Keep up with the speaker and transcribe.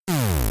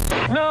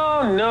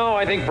No,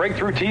 I think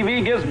Breakthrough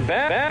TV gives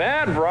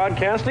bad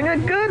broadcasting a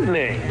good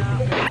name.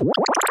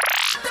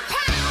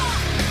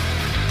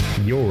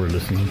 You're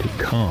listening to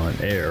Con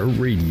Air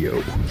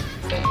Radio.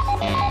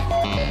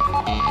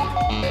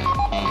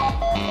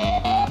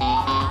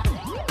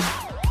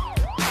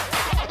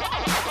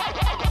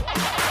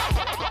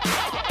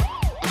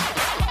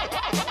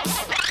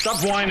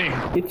 Stop whining.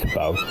 It's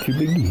about to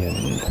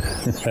begin.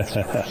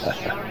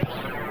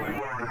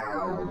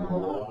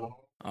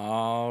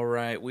 All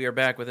right, we are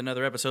back with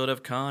another episode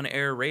of Con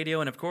Air Radio,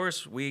 and of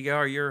course, we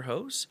are your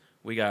hosts.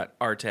 We got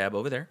R-Tab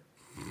over there.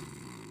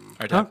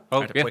 R-Tab,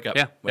 yeah, wake up,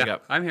 yeah, wake yeah.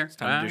 up. I'm here. It's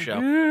time to do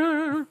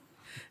show.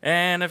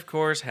 And of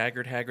course,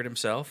 Haggard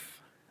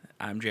himself.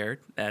 I'm Jared.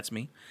 That's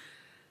me.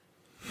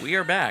 We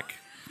are back.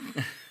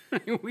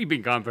 We've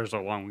been gone for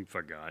so long, we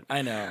forgot.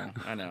 I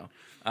know.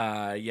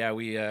 Yeah,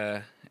 we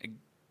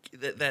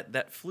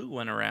that flu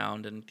went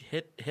around and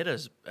hit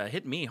us,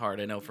 hit me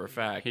hard. I know for a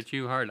fact. Hit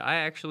you hard. I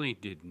actually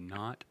did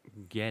not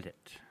get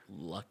it.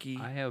 Lucky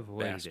I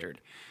avoided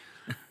bastard.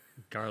 it.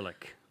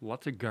 Garlic.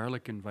 Lots of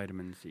garlic and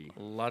vitamin C.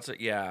 Lots of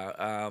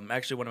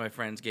actually, one of my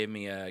friends gave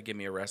me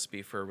a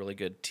recipe for a really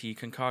good tea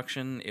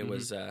concoction. It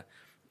was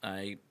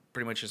I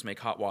pretty much just make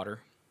hot water,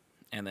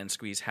 and then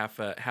squeeze half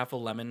a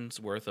lemon's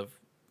worth of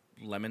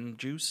lemon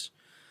juice,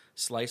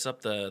 slice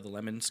up the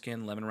lemon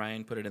skin, lemon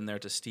rind, put it in there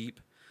to steep,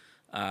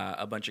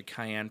 a bunch of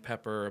cayenne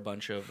pepper, a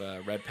bunch of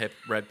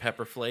red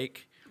pepper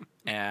flake,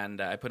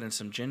 and I put in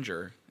some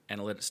ginger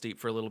and let it steep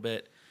for a little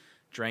bit.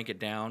 Drank it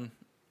down,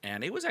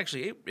 and it was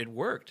actually it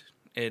worked.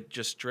 It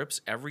just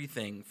strips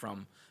everything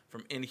from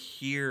in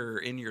here,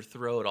 in your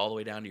throat, all the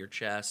way down to your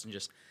chest, and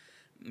just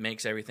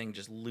makes everything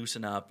just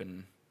loosen up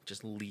and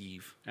just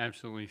leave.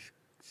 Absolutely.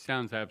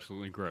 Sounds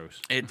absolutely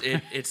gross.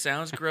 It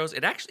sounds gross.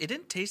 It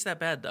didn't taste that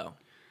bad, though.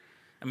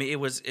 I mean, it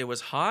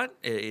was hot.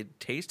 It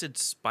tasted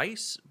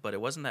spice, but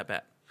it wasn't that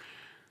bad.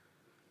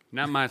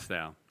 Not my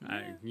style.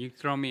 You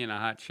throw me in a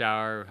hot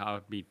shower,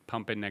 I'll be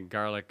pumping that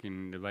garlic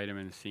and the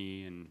vitamin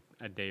C in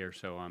a day or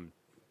so. I'm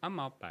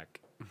out back.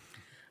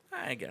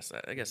 I guess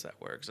that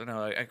works. I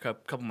know a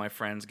couple of my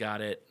friends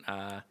got it.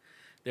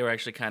 They were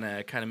actually kind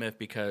of miffed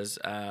because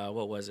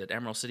what was it?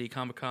 Emerald City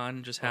Comic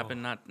Con just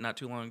happened not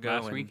too long ago.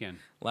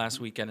 Last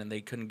weekend, and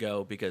they couldn't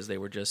go because they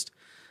were just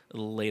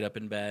laid up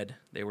in bed.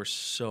 They were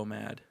so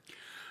mad.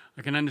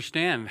 I can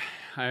understand.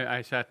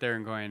 I sat there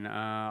and going,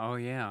 oh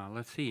yeah,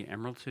 let's see.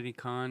 Emerald City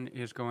Con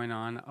is going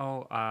on.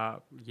 Oh,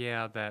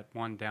 yeah, that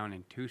one down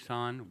in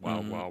Tucson.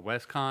 Wild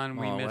West Con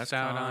we missed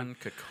out on.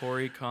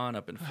 Kokori Con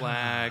up in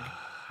Flag.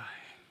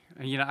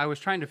 You know, I was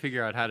trying to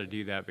figure out how to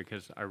do that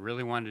because I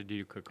really wanted to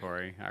do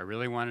Kokori. I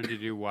really wanted to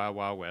do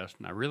Wild West.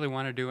 And I really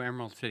want to do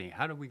Emerald City.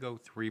 How do we go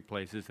three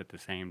places at the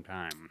same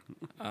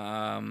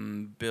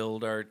time?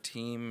 Build our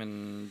team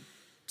and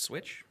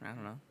switch? I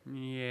don't know.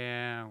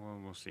 Yeah, well,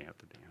 we'll see how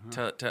to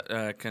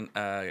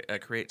do.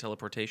 Create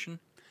teleportation?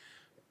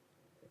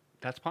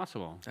 That's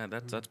possible.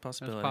 That's a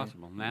possibility. That's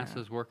possible.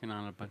 NASA's working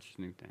on a bunch of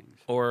new things.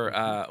 Or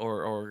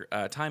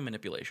time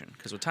manipulation.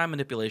 Because with time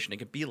manipulation, it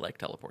could be like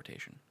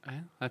teleportation.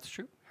 That's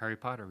true. Harry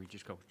Potter, we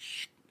just go,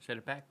 shh, set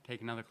it back,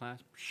 take another class,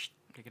 shh,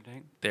 take a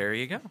take. There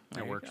you go.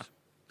 That works. Go.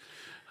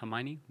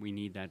 Hermione, we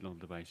need that little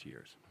device of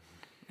yours.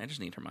 I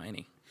just need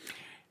Hermione.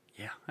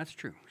 Yeah, that's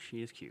true.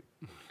 She is cute.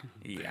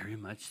 Yeah. Very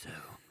much so.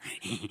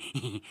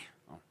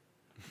 Oh.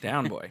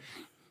 Down, boy.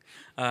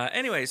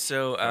 Anyway,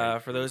 so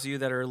for those of you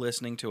that are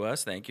listening to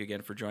us, thank you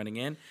again for joining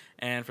in.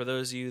 And for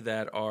those of you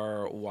that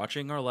are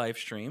watching our live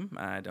stream,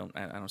 I don't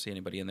see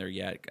anybody in there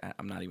yet.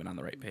 I'm not even on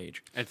the right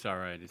page. It's all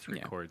right. It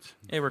records.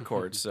 Yeah. It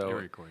records. So it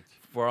records.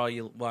 For all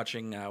you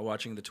watching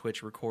the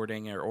Twitch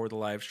recording or the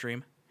live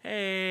stream,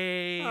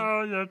 hey.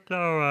 Oh, that's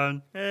so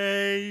fun.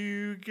 Hey,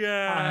 you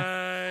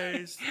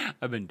guys.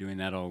 I've been doing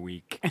that all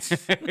week.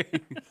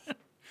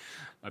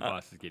 My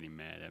boss is getting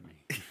mad at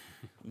me.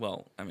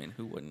 Well, I mean,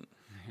 who wouldn't?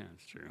 Yeah,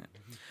 that's true.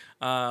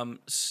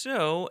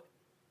 So,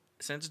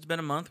 since it's been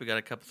a month, we got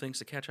a couple things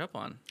to catch up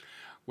on.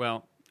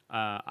 Well,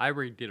 I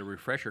did a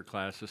refresher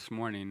class this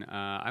morning.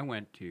 I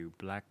went to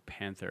Black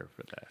Panther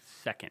for the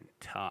second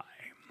time.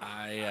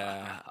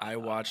 I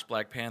watched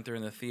Black Panther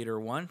in the theater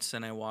once,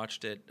 and I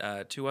watched it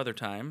 2 other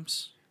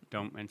times.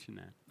 Don't mention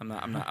that.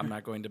 I'm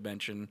not going to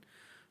mention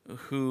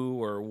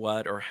who or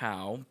what or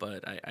how,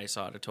 but I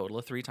saw it a total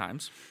of 3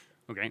 times.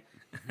 Okay.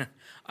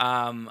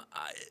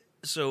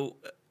 So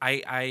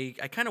I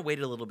kind of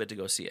waited a little bit to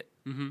go see it.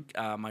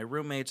 Mm-hmm. My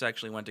roommates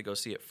actually went to go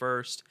see it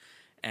first,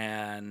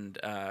 and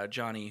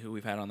Johnny, who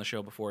we've had on the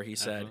show before, he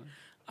said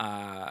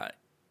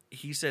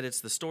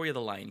it's the story of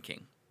the Lion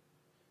King.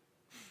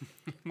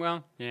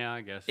 Well, yeah,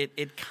 I guess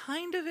it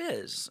kind of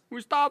is.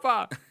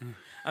 Mustafa.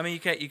 I mean,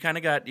 you kind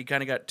of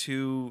got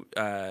 2.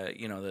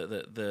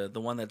 The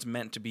one that's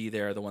meant to be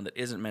there, the one that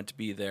isn't meant to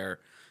be there.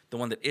 The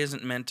one that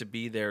isn't meant to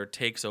be there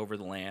takes over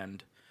the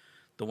land.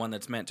 The one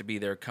that's meant to be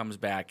there comes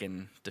back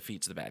and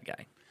defeats the bad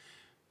guy.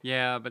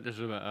 Yeah, but there's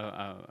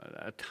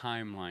a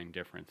timeline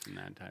difference in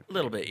that type. A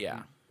little bit,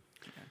 yeah.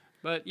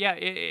 But yeah,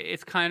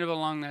 it's kind of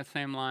along that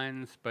same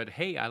lines. But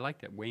hey, I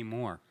liked it way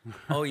more.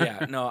 Oh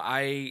yeah, no,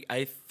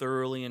 I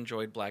thoroughly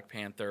enjoyed Black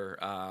Panther.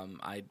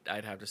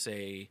 I'd have to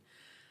say,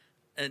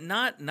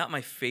 not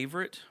my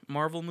favorite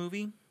Marvel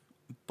movie,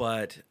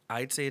 but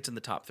I'd say it's in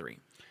the top 3.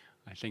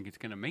 I think it's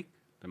gonna make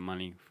the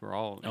money for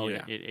all. Oh, you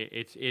know, yeah.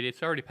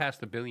 It's already past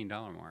the $1 billion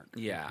mark.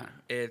 Yeah,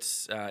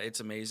 it's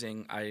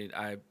amazing.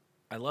 I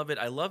love it.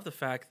 I love the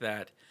fact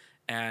that,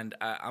 and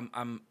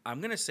I'm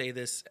gonna say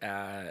this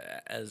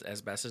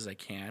as best as I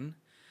can.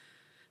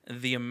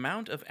 The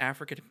amount of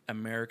African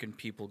American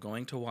people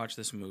going to watch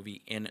this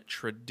movie in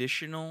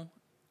traditional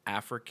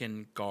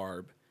African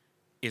garb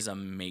is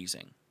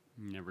amazing.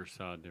 Never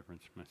saw a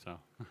difference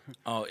myself.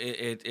 Oh,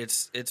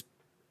 it's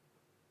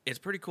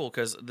pretty cool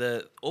because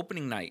the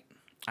opening night,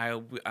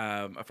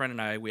 a friend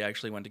and I, we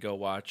actually went to go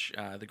watch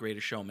The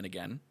Greatest Showman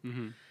again,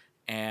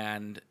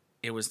 and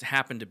it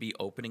happened to be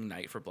opening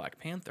night for Black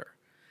Panther,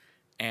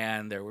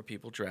 and there were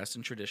people dressed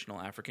in traditional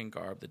African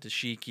garb, the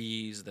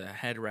dashikis, the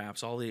head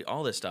wraps, all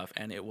this stuff,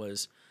 and it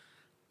was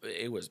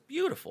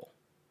beautiful.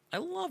 I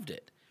loved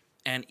it,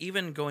 and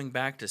even going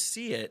back to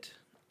see it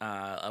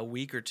a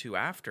week or two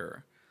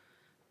after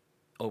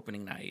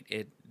opening night,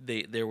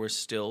 there were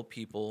still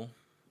people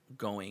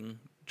going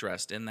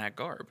dressed in that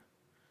garb,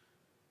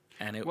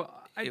 and it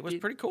was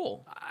pretty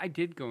cool. I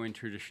did go in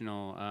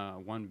traditional,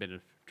 one bit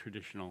of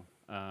traditional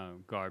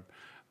garb.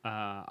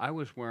 I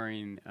was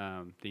wearing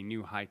the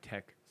new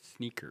high-tech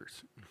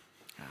sneakers.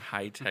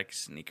 High-tech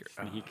sneaker.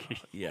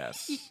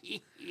 Yes.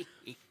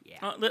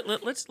 Yeah.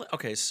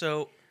 Okay,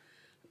 so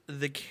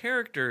the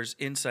characters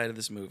inside of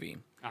this movie,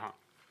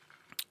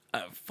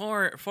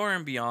 far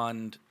and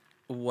beyond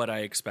what I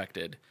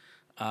expected,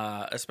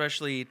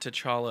 especially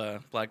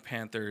T'Challa, Black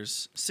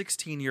Panther's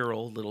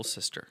 16-year-old little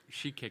sister.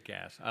 She kick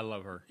ass. I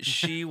love her.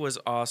 She was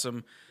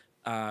awesome.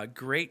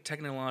 Great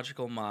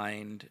technological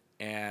mind,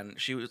 and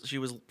she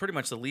was pretty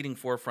much the leading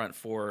forefront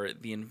for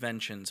the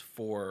inventions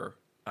for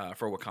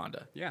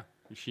Wakanda. Yeah,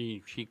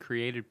 she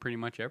created pretty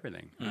much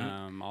everything.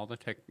 All the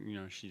tech,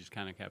 she just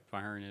kind of kept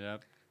firing it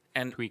up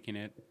and tweaking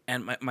it.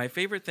 And my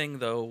favorite thing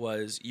though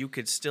was you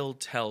could still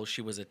tell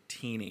she was a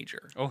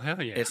teenager. Oh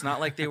hell yeah! It's not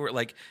like they were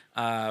like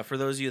for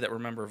those of you that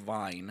remember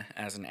Vine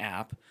as an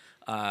app.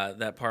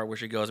 That part where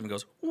she goes and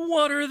goes,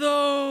 "What are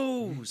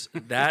those?"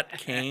 That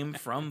came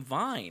from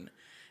Vine.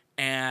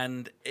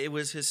 And it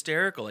was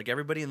hysterical. Like,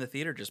 everybody in the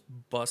theater just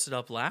busted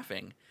up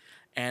laughing.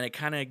 And it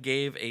kind of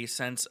gave a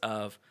sense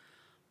of,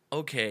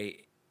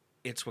 okay,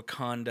 it's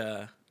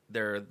Wakanda.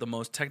 They're the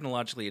most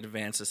technologically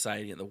advanced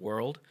society in the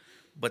world,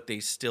 but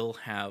they still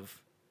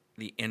have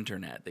the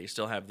internet. They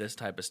still have this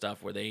type of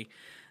stuff where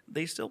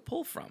they still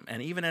pull from.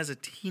 And even as a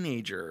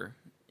teenager,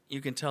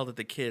 you can tell that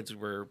the kids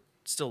were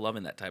still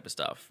loving that type of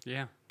stuff.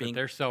 Yeah, but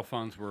their cell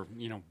phones were,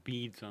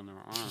 beads on their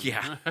arms.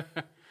 Yeah.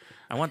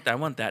 I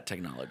want that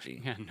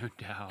technology. Yeah, no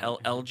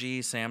doubt. LG,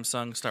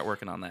 Samsung, start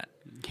working on that.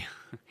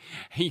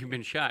 Hey, you've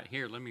been shot.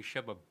 Here, let me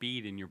shove a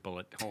bead in your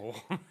bullet hole.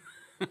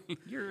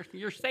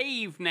 You're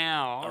saved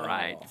now. All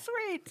right,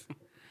 sweet.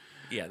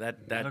 Yeah,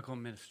 that medical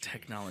ministry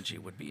technology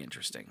would be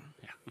interesting.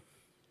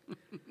 Yeah.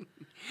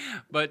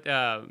 But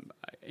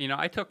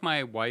I took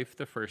my wife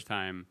the first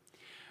time,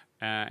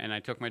 and I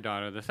took my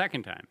daughter the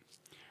second time.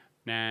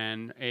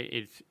 And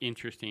it's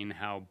interesting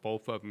how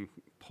both of them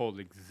pulled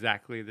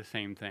exactly the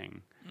same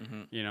thing.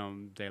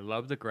 Mm-hmm. They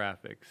loved the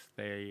graphics.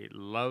 They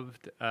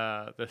loved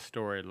the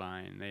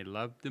storyline. They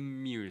loved the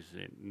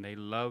music. And they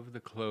loved the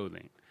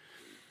clothing.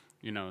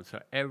 So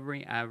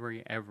every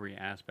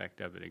aspect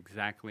of it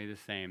exactly the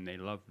same. They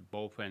loved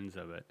both ends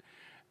of it.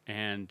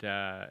 And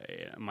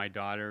my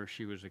daughter,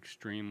 she was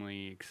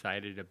extremely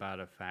excited about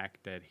a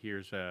fact that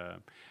here's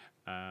a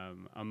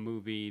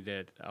movie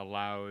that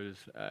allows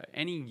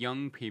any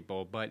young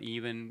people, but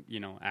even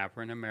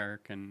African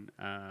American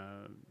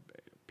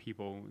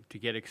people, to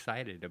get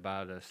excited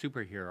about a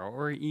superhero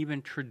or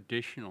even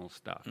traditional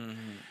stuff.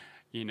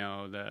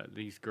 Mm-hmm.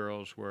 These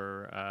girls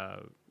were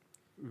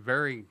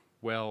very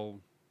well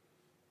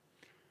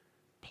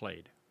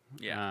played.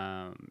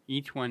 Yeah.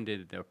 Each one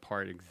did their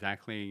part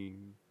exactly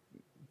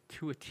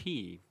to a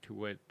T to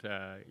what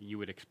you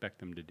would expect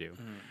them to do.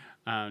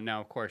 Mm-hmm. Now,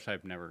 of course,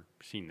 I've never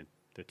seen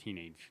the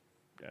teenage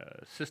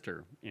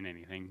sister in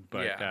anything,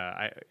 but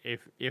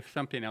if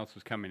something else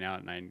was coming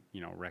out and I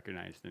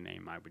recognized the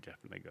name, I would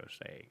definitely go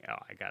say, "Oh,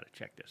 I got to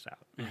check this out,"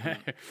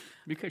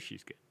 because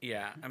she's good.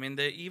 Yeah, I mean,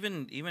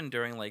 even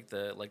during like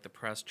the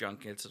press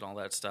junkets and all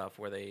that stuff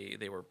where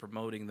they were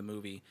promoting the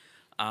movie,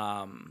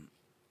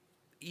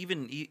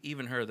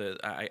 even her,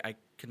 I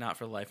could not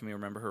for the life of me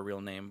remember her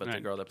real name, but the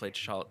girl that played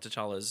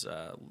T'Challa's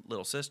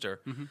little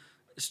sister. Mm-hmm.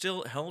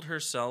 Still held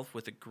herself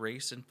with a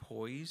grace and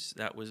poise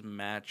that was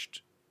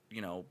matched,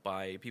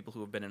 by people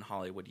who have been in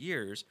Hollywood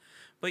years,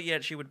 but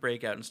yet she would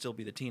break out and still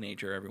be the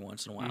teenager every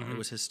once in a while. Mm-hmm. It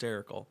was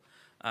hysterical.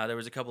 There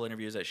was a couple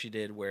interviews that she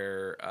did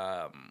where,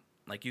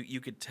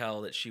 you could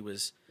tell that she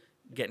was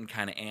getting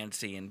kind of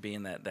antsy and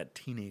being that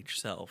teenage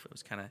self.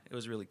 It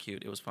was really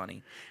cute. It was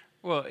funny.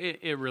 Well,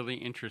 it really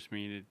interests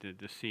me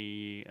to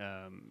see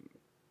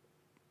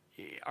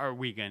are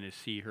we going to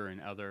see her in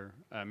other?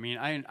 I mean,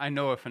 I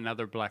know if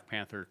another Black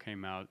Panther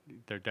came out,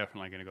 they're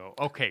definitely going to go,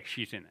 okay,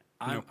 she's in it.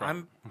 No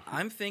problem.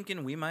 I'm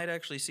thinking we might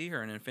actually see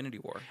her in Infinity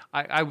War.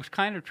 I was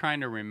kind of trying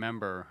to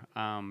remember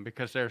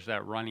because there's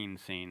that running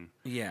scene.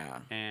 Yeah,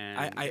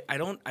 And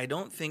I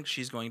don't think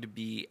she's going to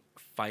be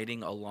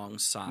fighting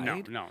alongside.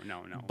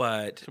 no.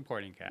 But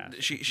Supporting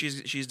cast.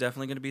 she's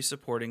definitely going to be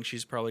supporting.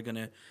 She's probably going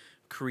to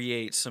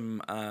create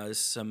some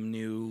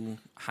new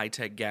high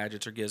tech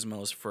gadgets or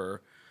gizmos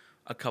for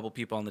a couple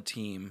people on the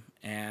team.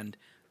 And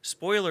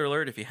spoiler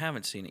alert, if you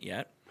haven't seen it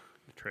yet,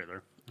 The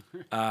trailer.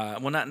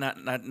 well,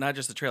 not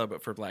just the trailer,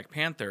 but for Black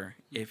Panther,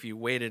 if you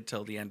waited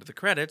till the end of the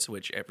credits,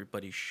 which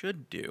everybody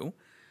should do,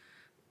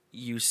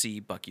 you see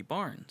Bucky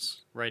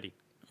Barnes Ready.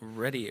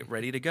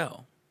 ready to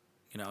go.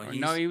 You know,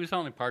 No, he was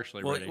only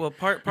partially ready. well,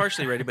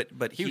 partially ready,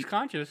 but he was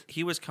conscious.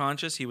 He was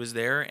conscious. He was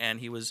there, and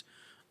he was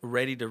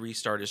ready to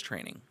restart his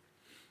training.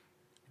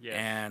 Yes.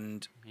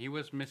 And He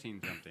was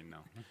missing something,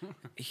 though.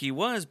 he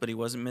was, but he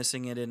wasn't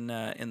missing it in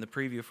the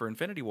preview for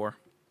Infinity War.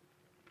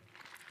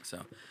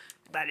 So.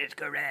 That is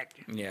correct.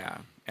 Yeah,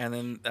 and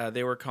then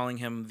they were calling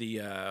him the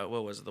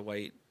what was it, the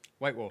White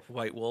Wolf.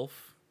 White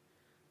Wolf.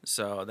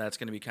 So that's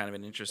going to be kind of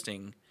an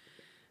interesting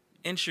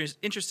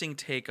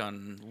take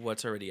on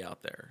what's already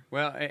out there.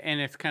 Well, and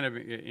it's kind of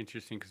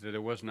interesting because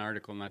there was an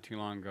article not too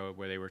long ago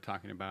where they were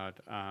talking about,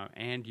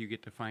 and you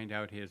get to find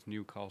out his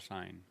new call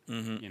sign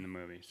in the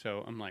movie.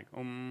 So I'm like,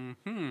 well,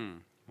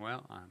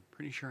 I'm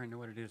pretty sure I know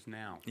what it is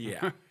now.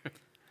 Yeah,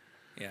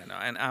 yeah, no,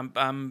 and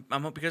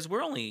I'm because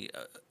we're only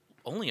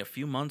a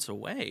few months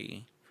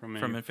away from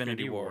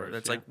Infinity War. Wars,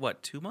 That's yeah. like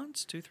what, 2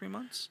 months, 3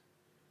 months?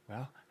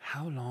 Well,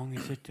 how long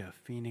is it to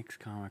Phoenix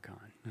Comic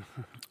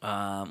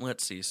Con?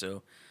 Let's see.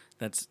 So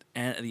that's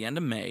the end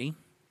of May,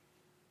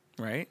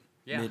 right?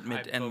 Yeah,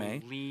 mid to end May. I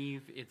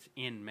believe it's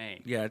in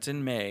May. Yeah, it's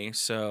in May.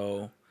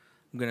 So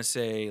I'm gonna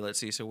say, let's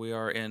see. So we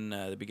are in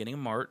the beginning of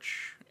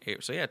March.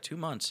 So yeah, 2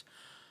 months.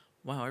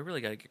 Wow, I really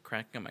got to get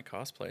cracking on my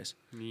cosplays.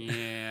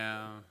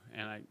 Yeah,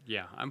 and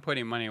I'm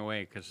putting money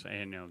away because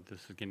I know this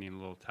is getting a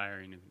little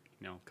tiring and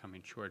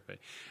coming short. But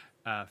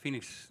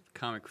Phoenix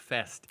Comic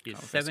Fest is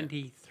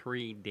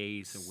 73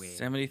 days away.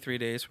 73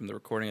 days from the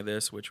recording of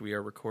this, which we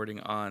are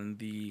recording on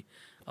the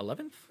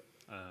 11th.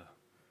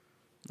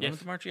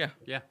 11th of March, yeah.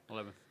 Yeah,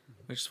 11th.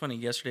 Which is funny.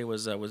 Yesterday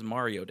was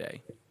Mario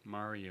Day.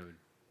 Mario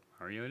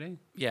Day.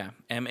 Yeah,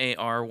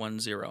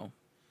 MAR10.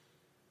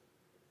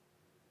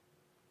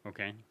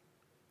 Okay.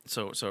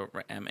 So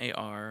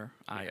MARIO,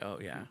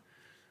 yeah.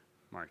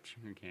 March.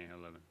 Okay,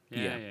 11.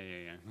 Yeah.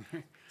 Yeah.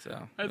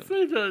 So I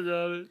think I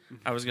got it.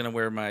 I was gonna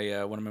wear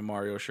my one of my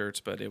Mario shirts,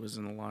 but it was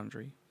in the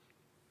laundry.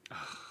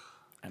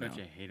 I know. Don't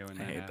you hate it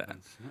when I hate that.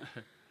 happens?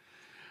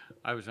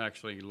 I was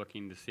actually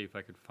looking to see if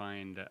I could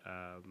find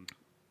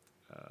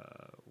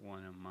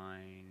one of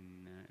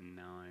mine, and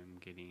now I'm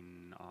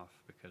getting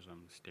off because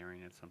I'm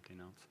staring at something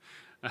else.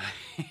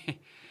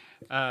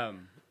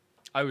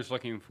 I was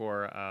looking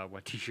for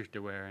what T-shirt to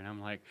wear, and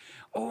I'm like,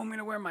 I'm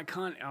gonna wear my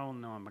Oh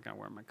no, I'm not gonna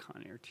wear my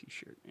Con Air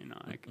T-shirt.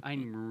 I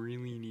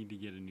really need to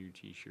get a new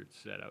T-shirt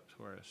set up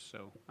for us,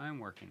 so I'm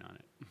working on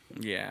it.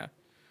 Yeah.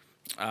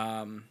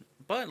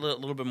 But a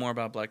little bit more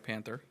about Black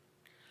Panther.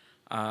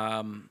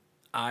 I'm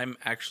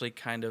actually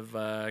kind of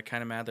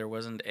mad there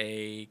wasn't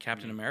a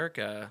Captain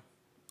America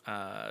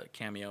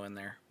cameo in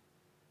there.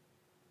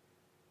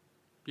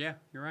 Yeah,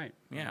 you're right.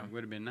 Yeah. It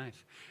would have been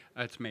nice.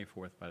 It's May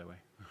 4th, by the way.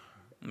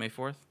 May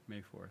 4th? May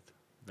 4th.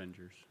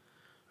 Avengers.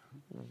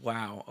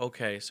 Wow.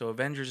 Okay, so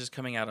Avengers is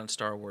coming out on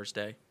Star Wars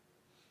Day.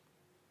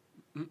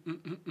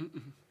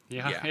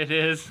 Yeah, it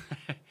is.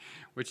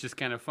 Which is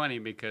kind of funny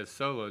because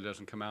Solo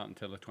doesn't come out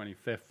until the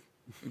 25th.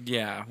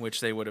 Yeah,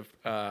 which they would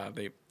have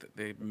they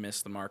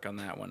missed the mark on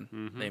that one.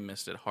 Mm-hmm. They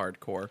missed it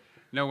hardcore.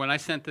 No, when I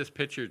sent this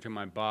picture to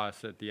my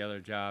boss at the other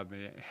job,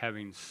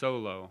 having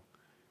Solo,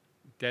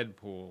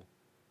 Deadpool,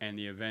 and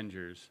the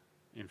Avengers,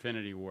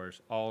 Infinity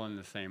Wars, all in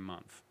the same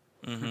month.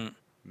 Mm-hmm.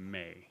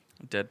 May.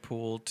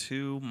 Deadpool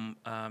 2,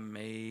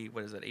 May,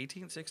 what is that,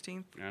 18th,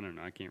 16th? I don't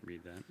know. I can't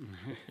read that.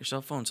 Your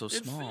cell phone's so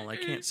small. I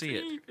can't see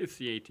it. It's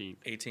the 18th.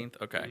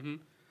 18th? Okay. Mm-hmm.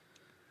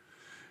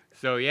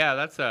 So yeah,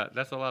 that's a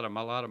lot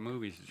of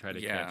movies to try to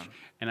catch,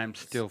 and I'm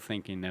still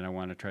thinking that I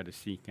want to try to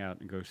seek out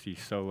and go see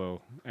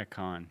Solo at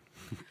Con.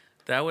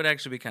 That would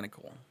actually be kind of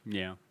cool.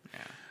 Yeah. Yeah.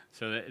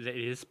 So that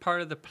is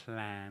part of the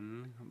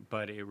plan,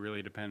 but it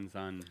really depends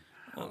on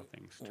how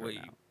things turn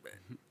out.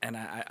 And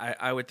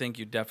I would think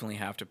you definitely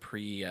have to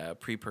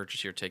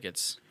pre-purchase your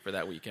tickets for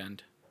that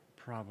weekend.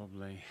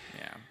 Probably.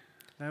 Yeah.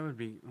 That would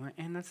be,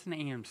 and that's an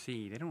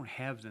AMC. They don't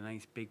have the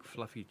nice big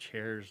fluffy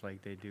chairs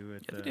like they do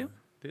at. Yeah, they do.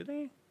 Do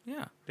they?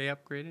 Yeah. They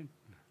upgraded.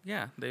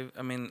 Yeah.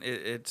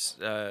 It's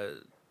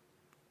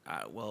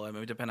well, I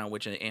mean, depending on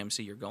which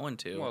AMC you're going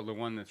to. Well, the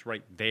one that's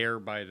right there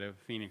by the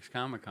Phoenix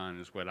Comic Con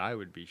is what I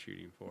would be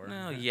shooting for.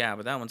 No, yeah,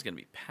 but that one's gonna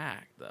be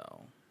packed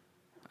though.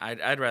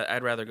 I'd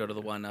rather go to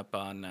the one up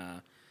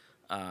on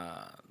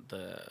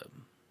the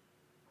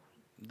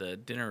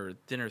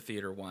dinner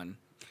theater one.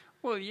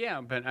 Well, yeah,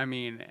 but I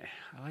mean,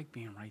 I like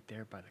being right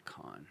there by the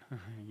con,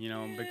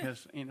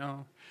 because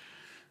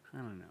I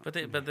don't know. But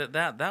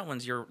that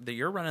one's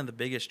you're running the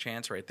biggest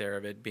chance right there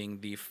of it being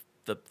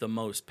the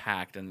most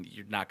packed, and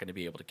you're not going to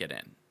be able to get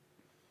in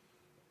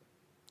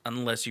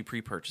unless you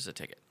pre-purchase a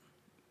ticket.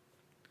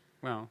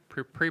 Well,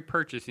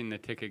 pre-purchasing the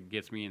ticket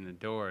gets me in the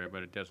door,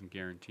 but it doesn't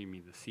guarantee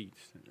me the seats.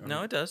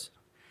 No, it does.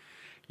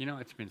 You know,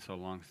 it's been so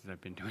long since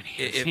I've been doing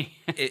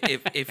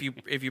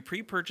If you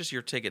pre-purchase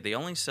your ticket, they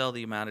only sell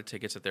the amount of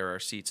tickets that there are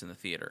seats in the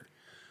theater.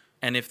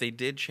 And if they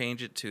did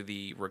change it to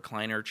the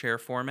recliner chair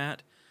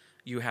format,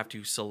 you have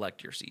to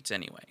select your seats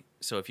anyway.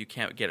 So if you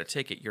can't get a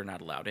ticket, you're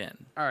not allowed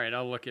in. All right,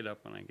 I'll look it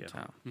up when I get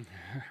home.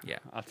 Yeah.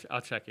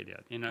 I'll check it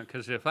out. You know,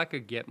 because if I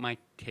could get my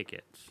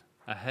tickets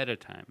ahead of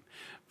time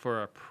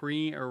for a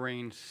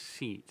pre-arranged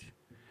seat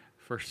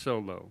for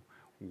Solo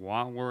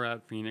while we're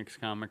at Phoenix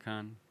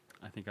Comic-Con,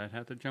 I think I'd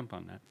have to jump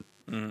on that.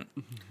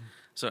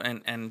 So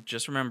and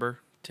just remember,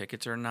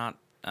 tickets are not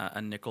a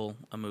nickel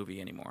a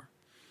movie anymore.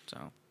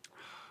 So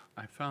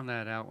I found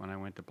that out when I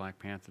went to Black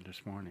Panther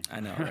this morning. I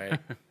know, right?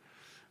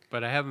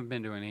 But I haven't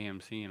been to an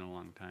AMC in a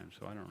long time,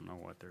 so I don't know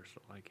what they're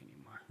like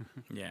anymore.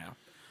 Yeah.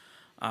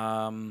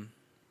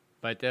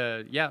 But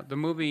yeah, the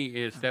movie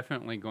is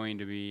definitely going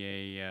to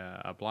be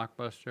a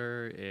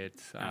blockbuster.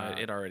 It's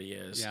It already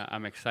is. Yeah,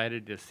 I'm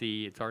excited to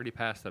see. It's already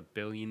passed $1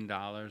 billion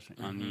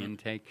on the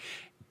intake,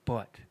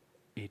 but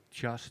it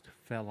just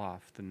fell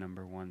off the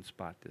 #1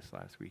 spot this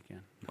last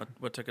weekend.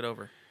 What took it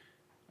over?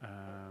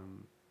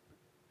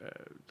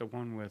 The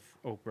one with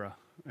Oprah.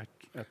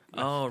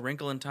 Oh,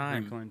 Wrinkle in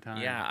Time. Wrinkle in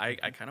Time. Yeah,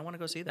 I kind of want to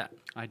go see that.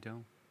 I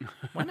don't.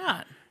 Why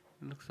not?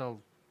 It looks all,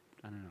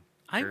 I don't know.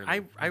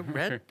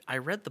 I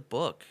read the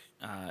book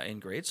in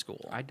grade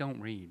school. I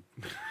don't read.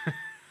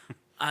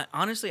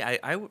 Honestly,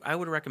 I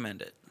would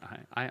recommend it.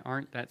 I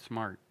aren't that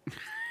smart.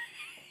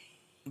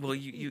 Well,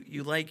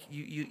 you like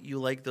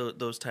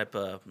those type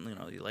of,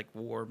 you like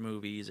war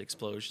movies,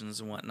 explosions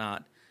and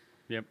whatnot.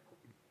 Yep.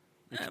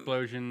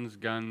 Explosions,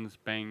 guns,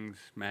 bangs,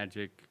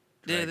 magic.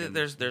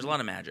 There's a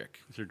lot of magic.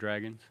 Is there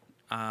dragons?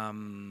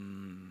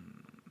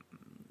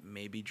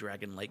 Maybe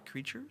dragon-like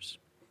creatures.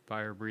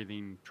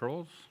 Fire-breathing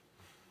trolls?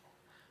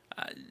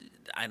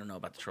 I don't know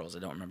about the trolls. I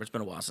don't remember. It's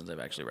been a while since I've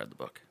actually read the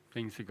book.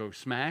 Things that go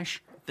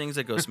smash? Things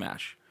that go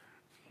smash.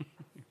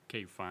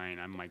 Okay, fine.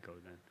 I might go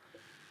then.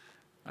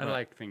 I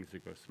like things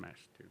that go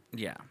smash too.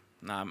 Yeah,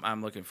 no,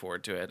 I'm looking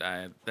forward to it.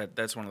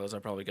 That's one of those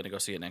I'm probably going to go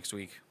see it next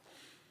week.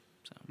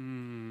 So.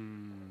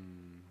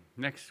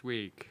 Next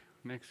week.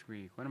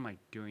 What am I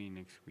doing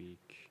next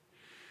week?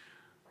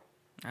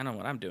 I know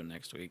what I'm doing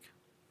next week.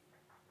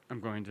 I'm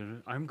going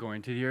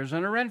to the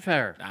Arizona Ren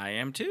Fair. I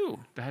am too.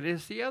 That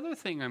is the other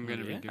thing I'm going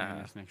to be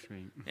doing this next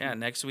week. Yeah,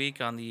 next week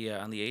on the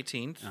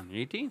 18th. On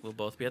the 18th? We'll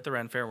both be at the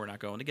Ren Fair. We're not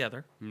going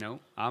together. No,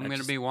 I'm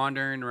going to be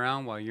wandering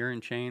around while you're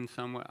in chains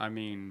somewhere. I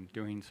mean,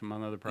 doing some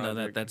other project.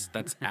 No,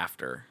 that's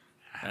after.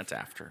 That's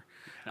after.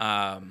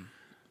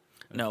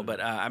 No,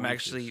 but I'm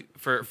actually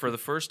for the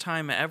first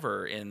time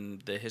ever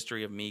in the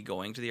history of me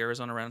going to the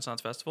Arizona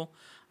Renaissance Festival,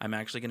 I'm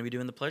actually going to be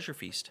doing the Pleasure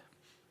Feast.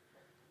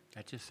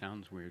 That just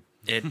sounds weird.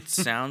 It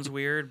sounds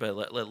weird,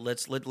 but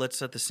let's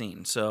set the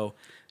scene. So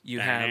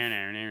you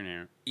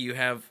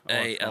have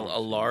a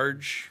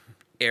large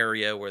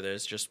area where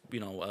there's just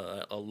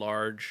a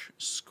large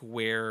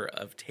square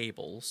of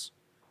tables.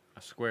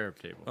 A square of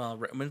tables.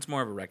 Well, it's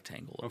more of a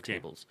rectangle of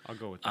tables. I'll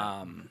go with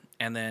that.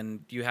 And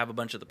then you have a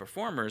bunch of the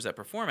performers that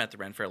perform at the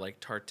Ren Fair,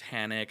 like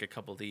Tartanic, a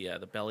couple of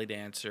the belly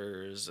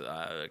dancers,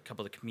 a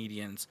couple of the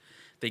comedians.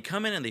 They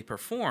come in and they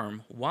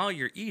perform while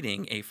you're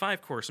eating a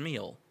 5-course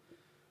meal,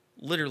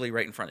 literally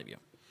right in front of you.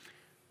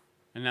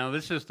 And now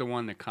this is the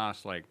one that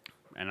costs like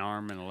an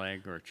arm and a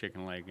leg, or a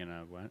chicken leg and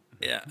a what?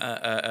 Yeah,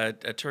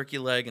 a turkey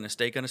leg and a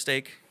steak on a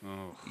steak.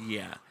 Oh,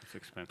 yeah, it's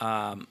expensive.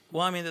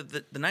 Well, I mean,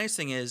 the nice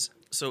thing is,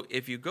 so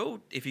if you go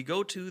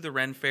to the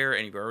Ren Fair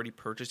and you've already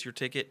purchased your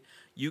ticket,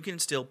 you can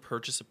still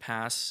purchase a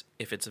pass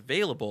if it's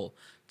available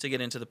to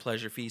get into the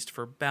Pleasure Feast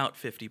for about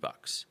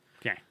 $50.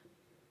 Okay.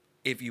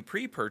 If you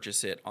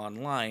pre-purchase it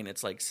online,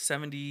 it's like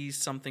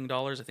 $70-something.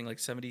 I think like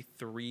 $73,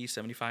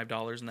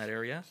 $75 in that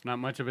area. It's not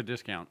much of a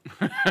discount.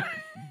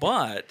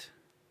 But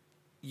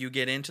you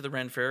get into the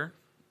Ren Fair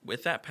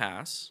with that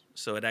pass,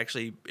 so it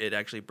actually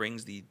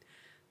brings the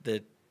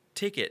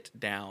ticket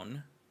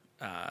down,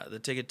 the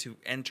ticket to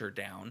enter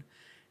down,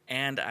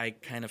 and I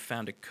kind of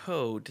found a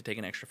code to take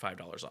an extra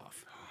 $5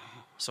 off.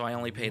 So I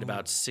only paid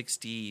about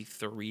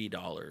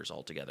 $63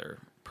 altogether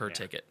per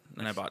ticket,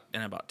 and I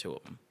bought 2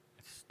 of them.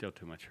 It's still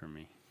too much for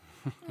me.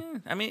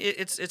 I mean,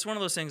 it's one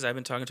of those things. I've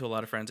been talking to a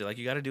lot of friends. They're like,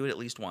 you got to do it at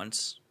least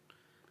once,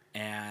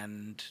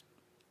 and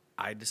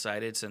I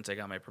decided, since I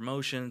got my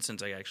promotion,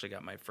 since I actually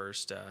got my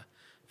first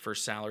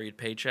salaried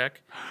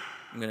paycheck,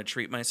 I'm going to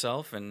treat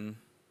myself and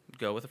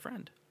go with a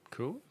friend.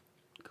 Cool.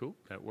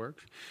 That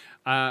works.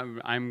 I'm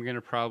going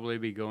to probably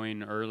be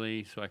going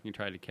early so I can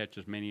try to catch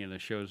as many of the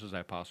shows as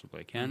I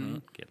possibly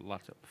can, get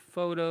lots of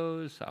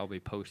photos. I'll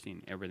be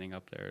posting everything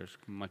up there as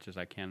much as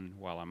I can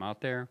while I'm out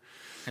there.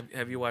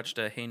 Have you watched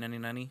Hey Nanny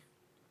Nanny?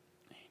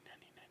 Hey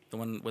Nanny Nanny. The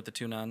one with the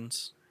 2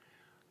 nuns?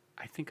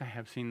 I think I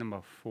have seen them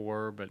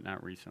before, but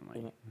not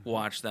recently.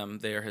 Watch them.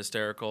 They are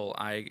hysterical.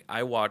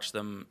 I watch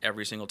them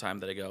every single time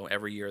that I go,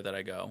 every year that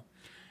I go.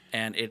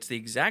 And it's the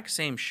exact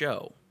same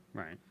show,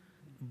 Right.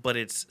 but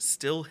it's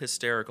still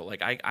hysterical.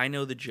 Like, I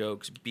know the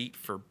jokes beat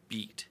for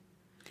beat,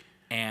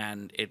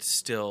 and it's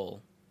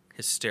still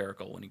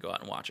hysterical when you go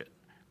out and watch it.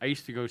 I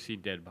used to go see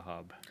Dead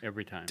Bob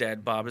every time.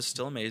 Dad Bob is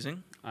still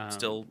amazing,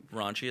 still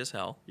raunchy as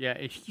hell. Yeah,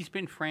 he's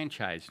been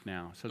franchised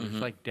now, so there's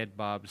like Dead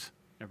Bobs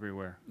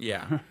everywhere.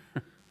 Yeah.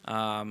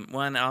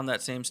 When on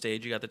that same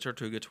stage, you got the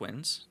Tortuga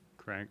Twins,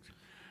 Correct.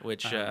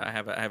 which I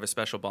have a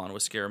special bond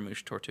with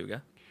Scaramouche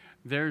Tortuga.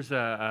 There's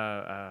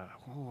I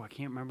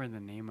can't remember the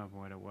name of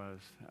what it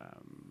was.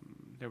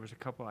 There was a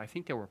couple. I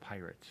think they were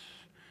pirates.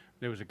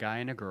 There was a guy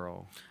and a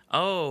girl.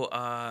 Oh,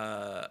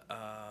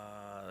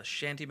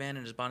 Shantyman and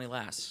his Bonnie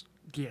Lass.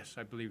 Yes,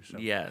 I believe so.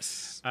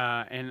 Yes.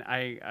 And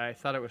I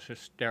thought it was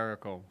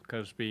hysterical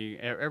because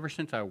ever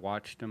since I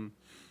watched them,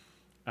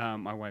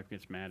 my wife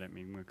gets mad at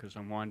me because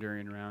I'm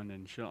wandering around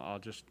and I'll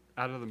just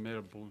out of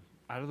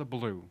the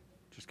blue,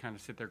 just kind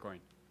of sit there going,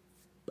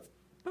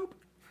 boop,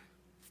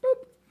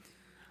 boop,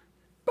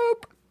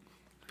 boop.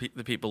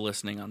 The people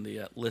listening on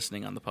the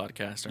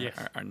podcast Yes.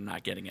 are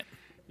not getting it.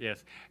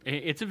 Yes,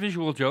 it's a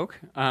visual joke,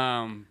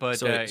 but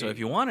So if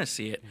you want to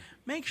see it,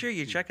 make sure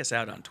you check us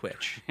out on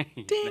Twitch.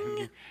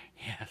 Ding.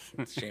 yes,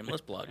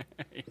 Shameless plug.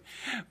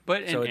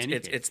 but So in any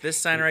case, it's this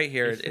sign right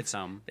here. it's the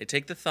thumb. They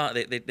take the thumb.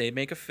 They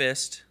make a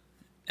fist,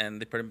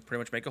 and they pretty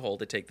much make a hole.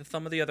 They take the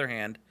thumb of the other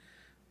hand,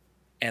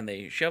 and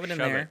they shove it in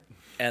Shove there, it.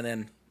 and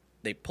then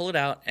they pull it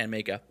out and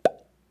make a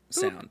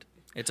sound.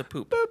 It's a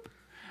poop.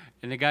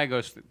 And the guy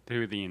goes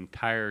through the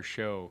entire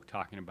show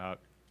talking about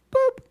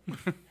boop,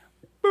 boop,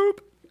 boop.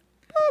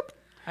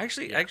 I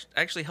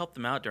actually helped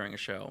them out during a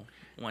show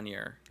one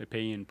year. They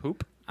pay you in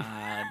poop.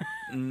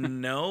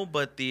 No,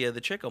 but the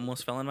chick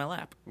almost fell in my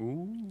lap.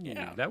 Ooh,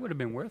 Yeah. that would have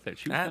been worth it.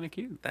 She was kind of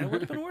cute. That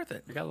would have been worth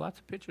it. I got lots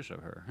of pictures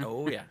of her.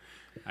 Oh yeah.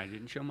 I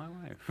didn't show my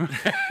wife.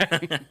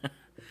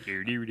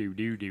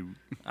 do.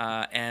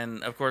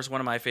 And of course, one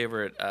of my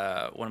favorite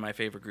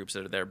groups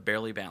that are there,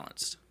 Barely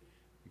Balanced.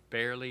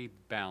 Barely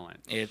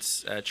balanced.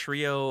 It's a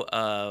trio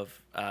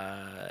of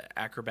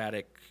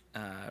acrobatic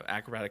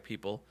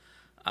people.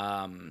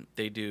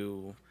 They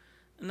do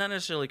not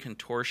necessarily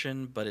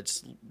contortion, but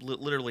it's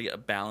literally a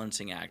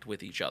balancing act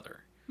with each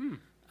other.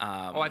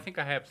 I think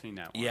I have seen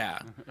that one. Yeah,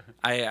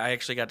 I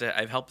actually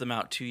I've helped them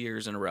out 2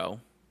 years in a row,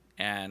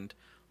 and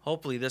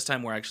hopefully this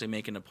time we're actually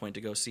making a point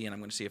to go see, and I'm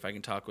going to see if I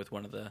can talk with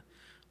one of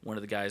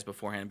the guys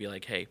beforehand and be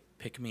like, hey,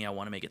 pick me, I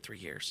want to make it 3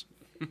 years.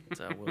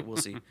 So we'll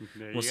see.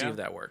 We'll see go. if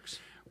that works.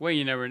 Well,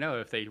 you never know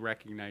if they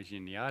recognize you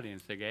in the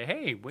audience. They go,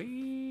 "Hey,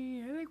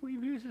 I think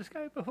we've used this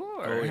guy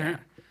before. Oh, yeah.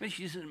 Let's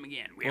use him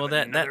again. We Well,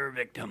 have another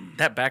victim."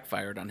 That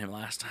backfired on him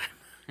last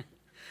time.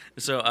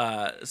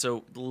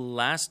 So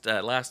last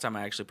time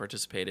I actually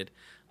participated,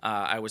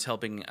 I was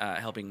helping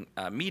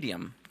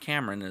Medium.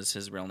 Cameron is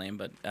his real name,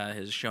 but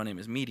his show name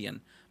is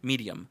Medium.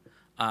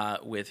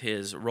 With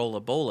his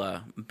Rolla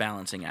Bola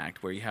balancing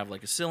act, where you have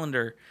like a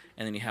cylinder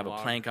and then you have a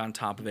plank on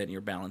top of it, and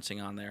you're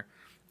balancing on there.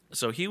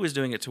 So he was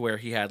doing it to where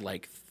he had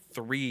like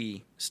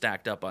 3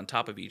 stacked up on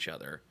top of each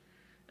other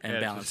and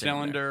It's balancing. a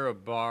cylinder, a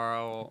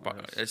barrel,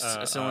 A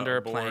cylinder,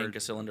 a board. plank, a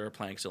cylinder, a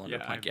plank, cylinder,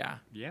 plank. Yeah.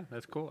 Yeah,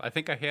 that's cool. I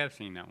think I have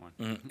seen that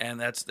one. And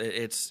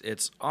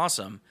it's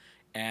awesome.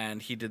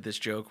 And he did this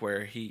joke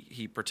where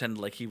he pretended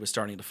like he was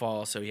starting to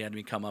fall, so he had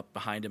me come up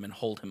behind him and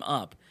hold him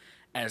up.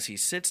 As he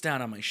sits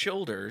down on my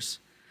shoulders,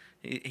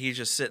 he's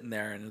just sitting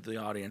there, and the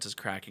audience is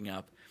cracking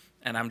up.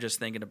 And I'm just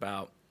thinking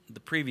about the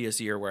previous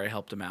year where I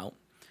helped him out,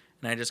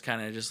 and I just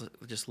kind of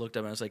just looked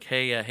up and I was like,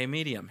 hey,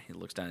 Medium. He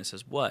looks down and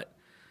says, what?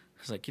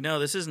 I was like,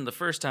 this isn't the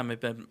first time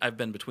I've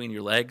been between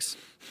your legs.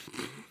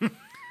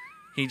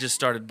 He just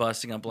started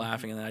busting up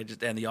laughing,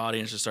 and the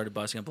audience just started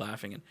busting up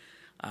laughing, and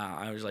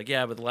I was like,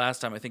 yeah, but the last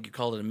time I think you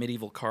called it a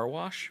medieval car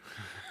wash.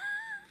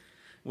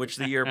 Which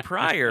the year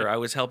prior I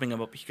was helping him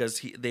up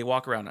because they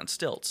walk around on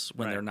stilts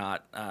when they're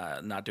not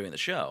doing the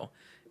show,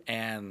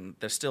 and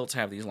the stilts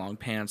have these long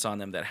pants on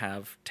them that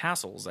have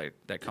tassels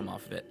that come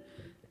off of it,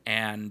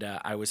 and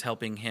I was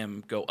helping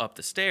him go up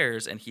the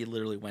stairs, and he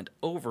literally went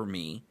over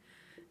me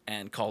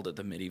and called it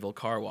the medieval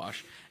car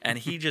wash, and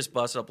he just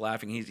busted up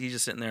laughing. He's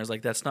just sitting there, I was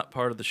like, that's not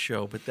part of the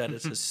show, but that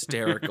is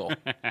hysterical.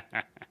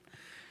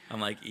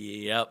 I'm like,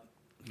 yep.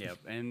 Yep,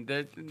 and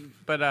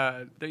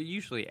they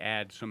usually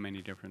add so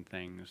many different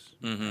things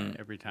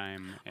every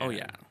time. Oh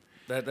yeah,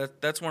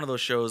 that's one of those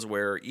shows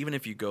where even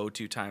if you go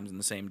 2 times in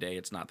the same day,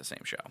 it's not the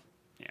same show.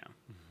 Yeah,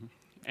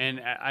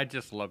 and I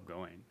just love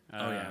going.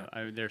 Oh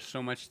yeah, there's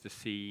so much to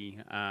see.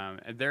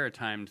 There are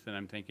times that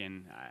I'm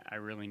thinking I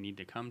really need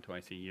to come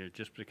twice a year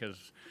just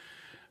because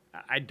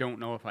I don't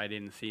know if I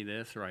didn't see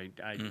this or I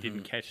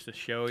didn't catch the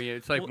show yet.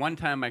 It's like one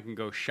time I can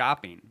go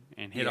shopping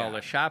and hit all the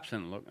shops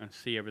and look and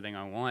see everything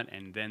I want,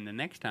 and then the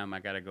next time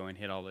I got to go and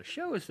hit all the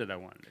shows that I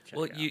wanted to check out.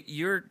 Well,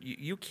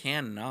 you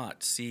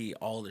cannot see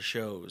all the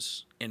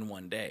shows in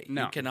one day.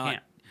 No, you cannot.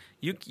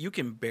 you can't. You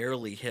can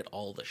barely hit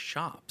all the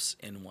shops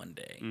in one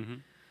day.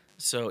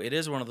 So it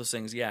is one of those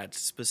things, yeah, it's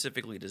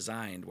specifically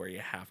designed where you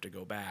have to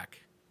go back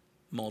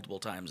multiple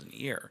times in a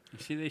year. You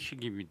see, they should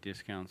give you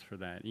discounts for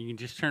that. You can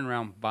just turn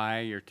around,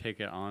 buy your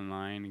ticket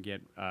online, and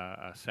get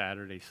a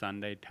Saturday,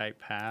 Sunday type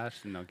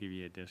pass, and they'll give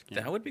you a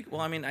discount. That would be,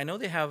 well, I mean, I know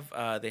they have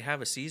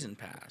a season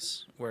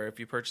pass where if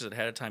you purchase it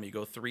ahead of time, you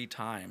go 3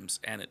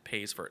 times and it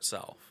pays for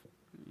itself.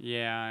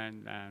 Yeah,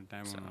 and I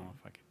don't know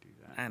if I could do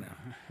that. I know.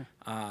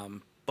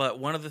 But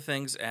one of the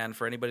things, and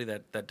for anybody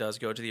that does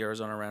go to the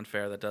Arizona Ren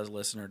Fair, that does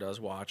listen or does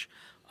watch,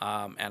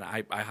 and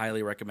I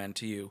highly recommend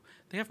to you,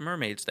 they have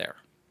mermaids there.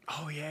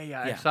 Oh,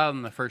 yeah. I saw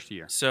them the first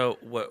year. So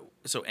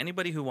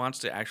anybody who wants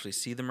to actually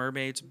see the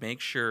mermaids, make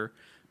sure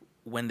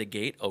when the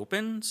gate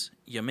opens,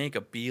 you make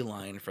a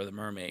beeline for the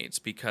mermaids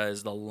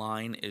because the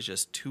line is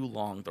just too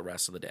long the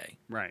rest of the day.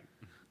 Right.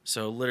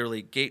 So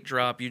literally, gate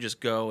drop, you just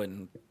go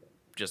and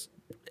just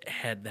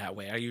head that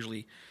way. I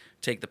usually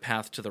take the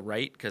path to the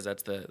right because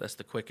that's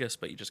the quickest,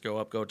 but you just go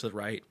up, go to the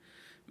right,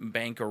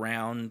 bank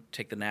around,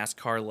 take the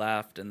NASCAR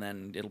left, and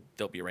then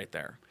they'll be right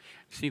there.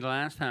 See,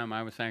 last time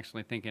I was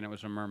actually thinking it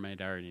was a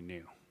mermaid I already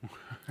knew.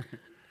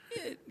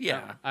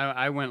 Yeah.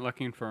 I went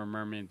looking for a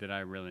mermaid that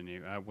I really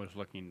knew. I was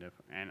looking to,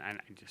 and I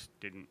just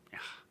didn't.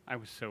 I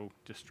was so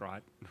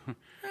distraught.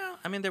 Well,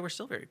 I mean, they were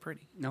still very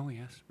pretty. No,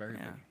 yes, very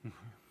pretty.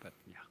 But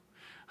yeah.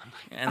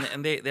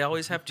 And they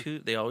always have two.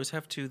 They always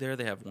have 2 there.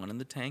 They have one in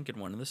the tank and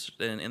one in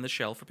the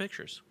shell for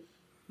pictures.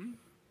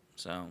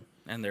 So,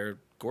 and they're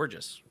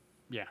gorgeous.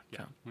 Yeah.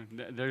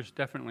 There's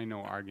definitely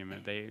no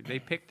argument. They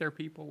pick their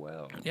people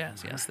well.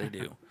 Yes, they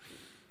do.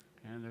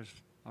 And there's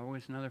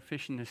always another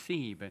fish in the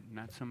sea, but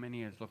not so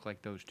many as look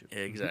like those 2.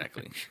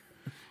 Exactly.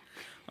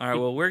 All right.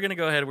 Well, we're gonna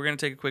go ahead. We're gonna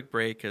take a quick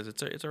break because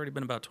it's already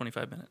been about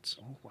 25 minutes.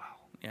 Oh wow.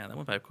 Yeah, that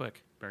went by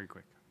quick. Very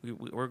quick.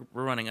 We're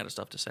running out of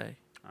stuff to say.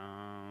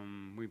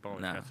 We've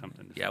always got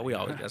something to say. Yeah, we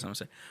always got something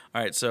to say.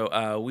 All right,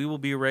 so we will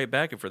be right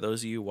back. And for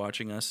those of you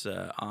watching us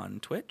on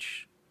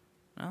Twitch,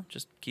 well,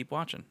 just keep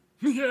watching.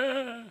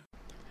 Yeah.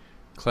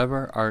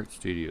 Clever Art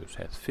Studios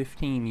has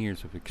 15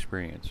 years of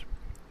experience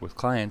with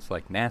clients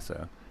like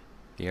NASA,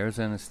 the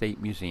Arizona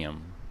State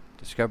Museum,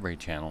 Discovery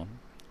Channel,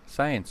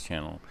 Science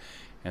Channel,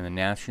 and the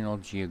National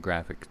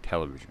Geographic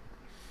Television.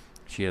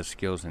 She has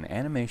skills in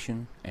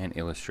animation and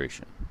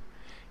illustration.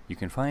 You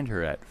can find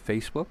her at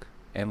Facebook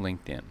and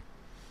LinkedIn.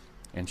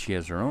 And she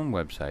has her own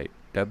website,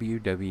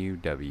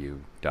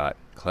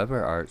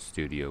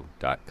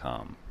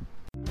 www.cleverartstudio.com.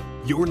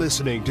 You're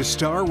listening to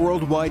Star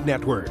Worldwide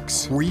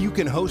Networks, where you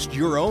can host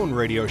your own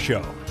radio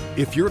show.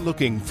 If you're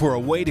looking for a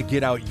way to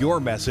get out your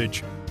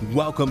message,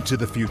 welcome to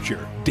the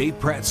future. Dave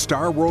Pratt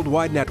Star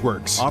Worldwide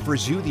Networks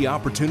offers you the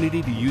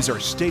opportunity to use our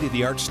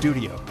state-of-the-art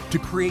studio to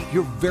create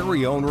your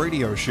very own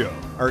radio show.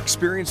 Our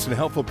experienced and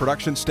helpful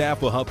production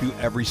staff will help you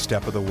every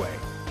step of the way.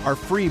 Our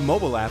free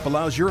mobile app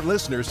allows your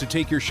listeners to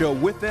take your show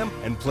with them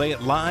and play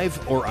it live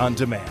or on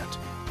demand.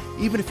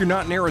 Even if you're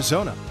not in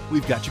Arizona,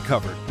 we've got you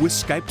covered with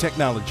Skype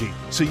technology,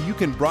 so you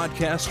can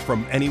broadcast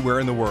from anywhere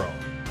in the world.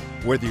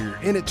 Whether you're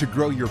in it to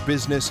grow your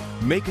business,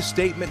 make a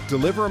statement,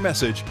 deliver a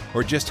message,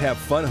 or just have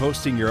fun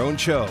hosting your own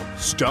show,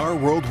 Star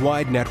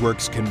Worldwide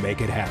Networks can make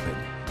it happen.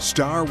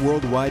 Star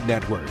Worldwide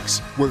Networks,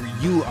 where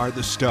you are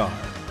the star.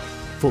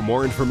 For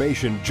more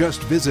information,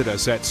 just visit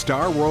us at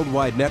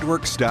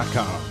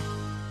starworldwidenetworks.com.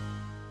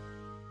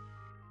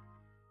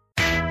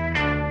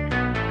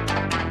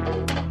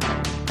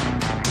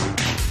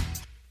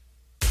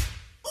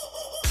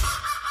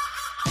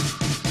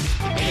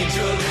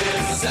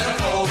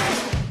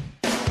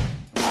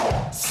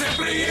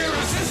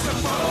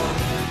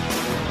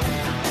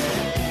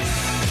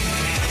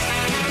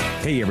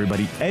 Hey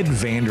everybody, Ed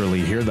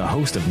Vanderlee here, the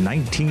host of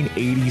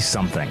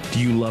 1980-something.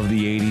 Do you love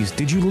the 80s?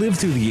 Did you live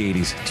through the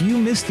 80s? Do you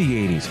miss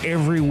the 80s?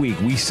 Every week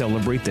we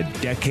celebrate the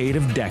decade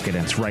of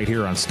decadence right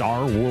here on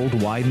Star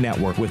Worldwide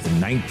Network with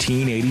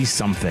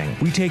 1980-something.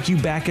 We take you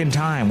back in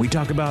time. We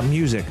talk about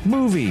music,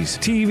 movies,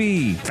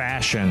 TV,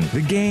 fashion,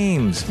 the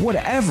games,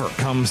 whatever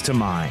comes to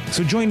mind.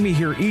 So join me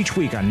here each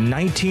week on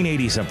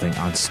 1980-something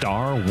on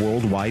Star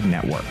Worldwide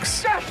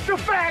Networks. That's the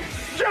fact,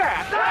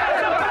 Jeff!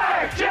 That's the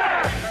fact,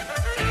 Jeff!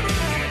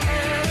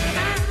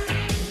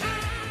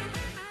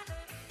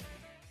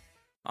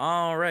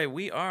 All right,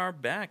 we are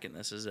back, and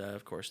this is,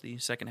 of course, the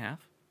second half.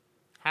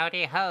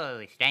 Howdy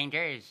ho,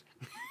 strangers.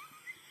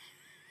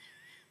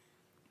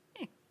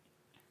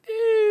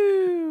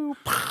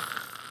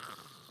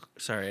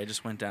 Sorry, I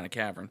just went down a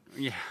cavern.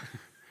 Yeah.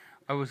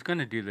 I was going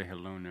to do the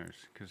hello nurse,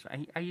 because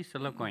I used to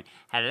love going,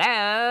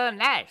 hello,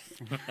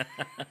 nurse.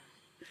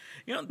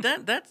 You know,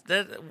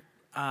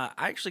 I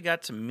actually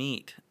got to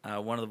meet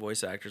one of the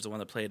voice actors, the one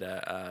that played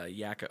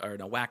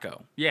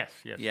Wacko. Yes.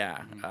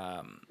 Yeah,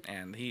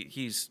 and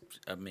he's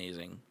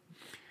amazing.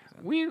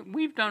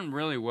 We've done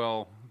really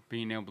well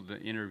being able to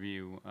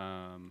interview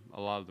a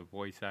lot of the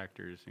voice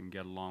actors and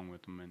get along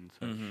with them and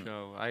such.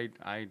 So I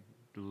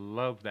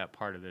love that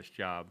part of this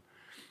job.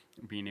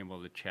 being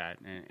able to chat.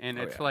 And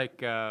Oh, it's yeah.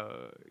 like,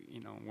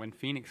 when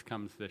Phoenix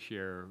comes this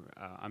year,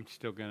 I'm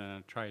still going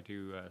to try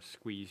to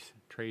squeeze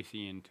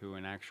Tracy into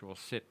an actual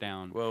sit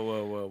down.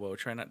 Whoa!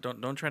 Try not.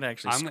 Don't try to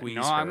actually squeeze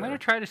her. I'm going to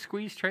try to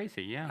squeeze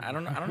Tracy, yeah. I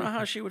don't know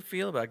how she would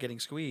feel about getting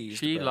squeezed.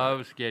 She but-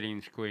 loves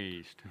getting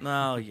squeezed.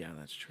 No, yeah,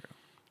 that's true.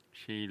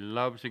 She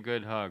loves a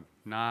good hug.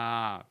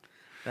 Nah.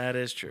 That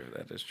is true.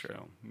 That is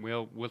true.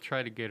 So we'll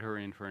try to get her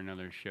in for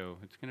another show.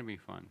 It's going to be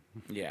fun.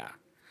 Yeah.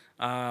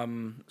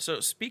 So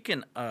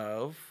speaking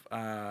of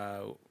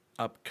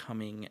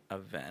upcoming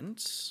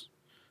events,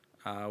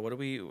 what do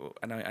we?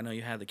 I know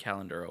you had the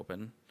calendar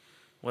open.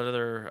 What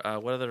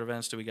other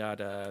events do we got?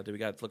 Do we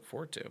got to look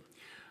forward to?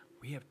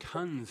 We have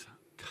tons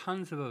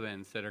of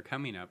events that are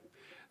coming up.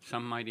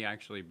 Some might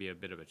actually be a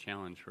bit of a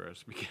challenge for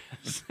us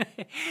because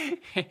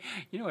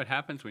you know what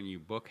happens when you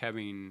book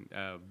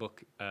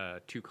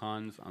 2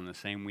 cons on the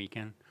same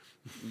weekend?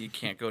 You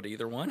can't go to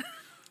either one.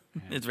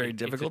 It's very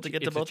difficult to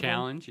get to both. It's a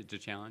challenge. It's a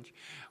challenge.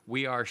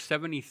 We are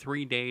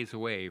 73 days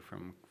away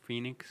from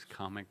Phoenix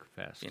Comic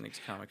Fest. Phoenix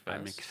Comic Fest.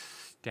 I'm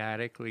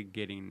ecstatically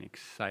getting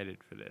excited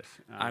for this.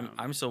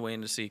 I'm still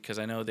waiting to see because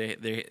I know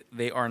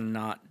they are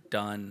not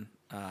done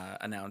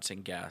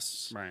announcing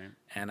guests. Right.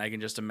 And I can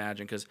just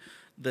imagine because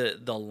the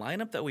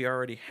lineup that we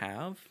already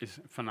have It's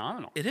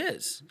phenomenal. it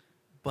is,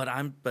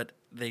 but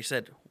they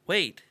said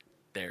wait,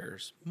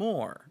 there's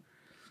more.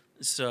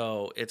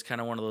 So it's kind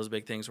of one of those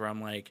big things where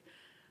I'm like,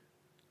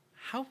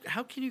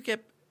 how can you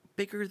get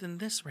bigger than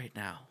this right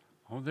now?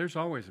 Oh, there's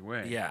always a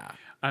way. Yeah.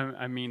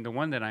 I mean, the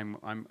one that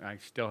I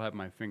still have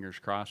my fingers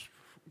crossed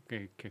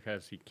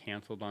because he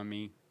canceled on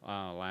me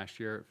last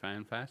year at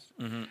FanFest.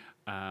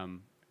 Mm-hmm.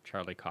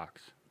 Charlie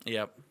Cox,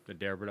 Yep. the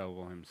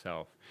Daredevil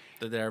himself.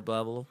 The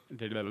Daredevil. The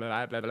The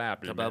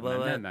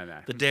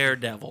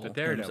Daredevil. The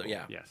Daredevil.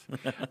 Yeah. Yes.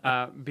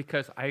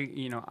 Because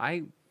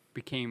I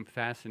became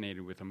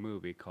fascinated with a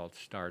movie called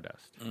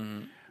Stardust.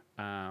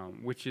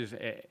 Which is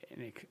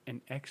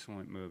an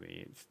excellent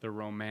movie. It's the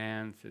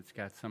romance. It's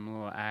got some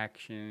little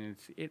action.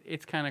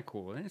 It's kind of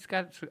cool, and it's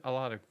got a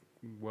lot of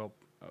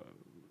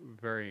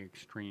very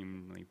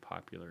extremely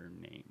popular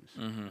names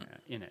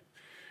in it,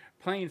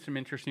 playing some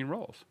interesting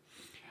roles.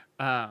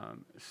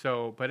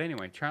 But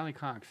anyway, Charlie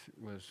Cox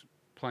was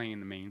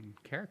playing the main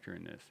character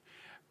in this,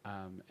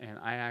 and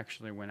I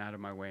actually went out of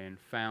my way and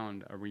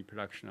found a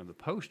reproduction of the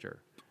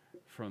poster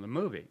from the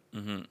movie.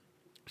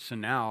 So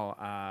now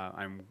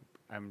I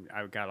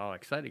got all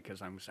excited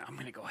because I'm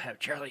going to go have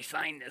Charlie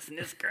sign this, and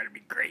this is going to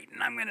be great,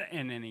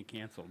 and then he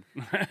canceled.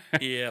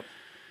 Yep.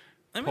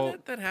 I mean,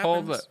 that happens.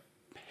 Pulled the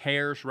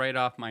hairs right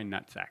off my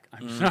nutsack.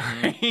 I'm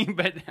sorry,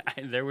 but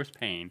there was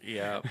pain.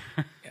 Yeah.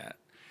 Yeah.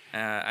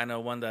 I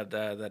know one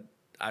that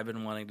I've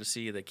been wanting to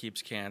see that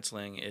keeps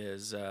canceling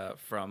is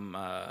from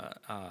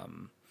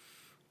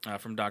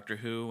Doctor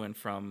Who and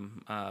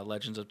from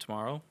Legends of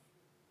Tomorrow.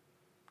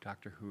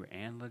 Doctor Who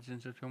and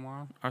Legends of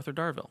Tomorrow? Arthur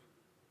Darvill.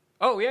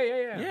 Oh, yeah.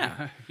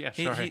 Yeah. Yeah,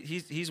 sorry.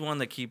 He's one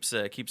that keeps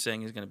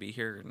saying he's going to be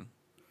here. And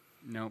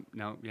No.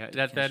 Yeah,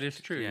 that is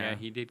true. Yeah,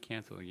 he did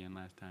cancel again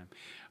last time.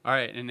 All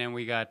right, and then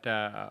we got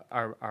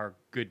our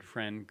good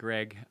friend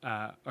Greg.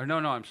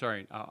 I'm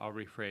sorry. I'll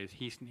rephrase.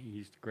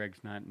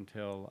 Greg's not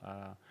until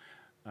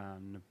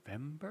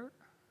November.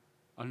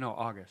 Oh no,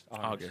 August.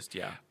 August,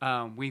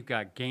 yeah. We've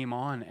got Game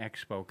On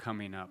Expo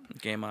coming up.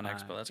 Game On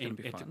Expo. That's going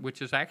to be fun.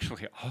 Which is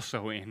actually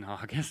also in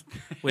August.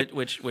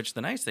 which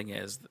the nice thing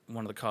is,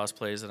 one of the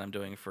cosplays that I'm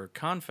doing for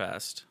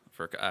ConFest,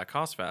 for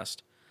CosFest,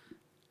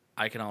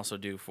 I can also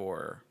do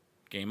for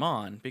Game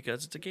On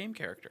because it's a game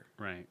character.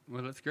 Right.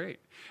 Well, that's great.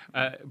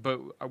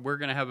 But we're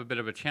going to have a bit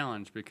of a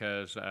challenge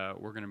because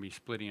we're going to be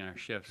splitting our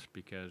shifts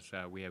because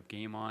we have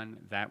Game On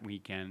that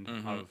weekend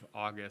of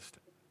August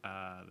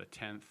the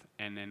 10th,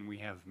 and then we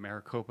have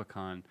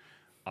MaricopaCon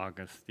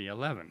August the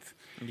 11th.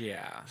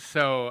 Yeah.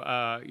 So,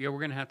 we're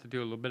going to have to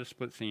do a little bit of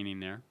split scening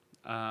there.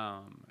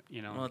 Well,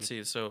 let's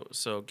see.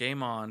 So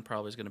Game On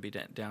probably is going to be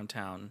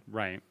downtown.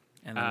 Right.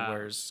 And then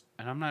where's...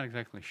 And I'm not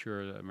exactly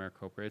sure that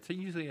Maricopa. It's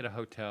usually at a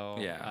hotel.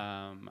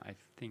 Yeah. I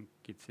think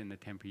it's in the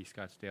Tempe,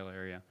 Scottsdale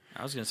area.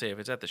 I was going to say, if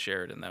it's at the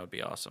Sheridan, that would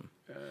be awesome.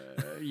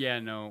 Yeah,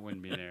 no, it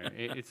wouldn't be there.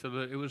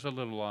 It was a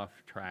little off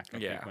track, I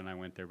think, when I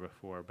went there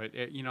before. But,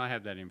 I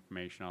have that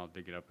information. I'll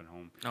dig it up at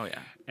home. Oh, yeah.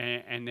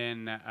 And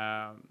then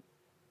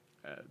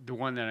another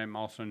one that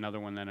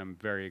I'm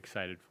very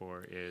excited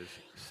for is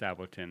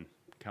Sabotin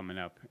coming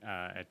up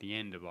at the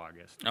end of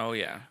August. Oh,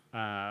 yeah.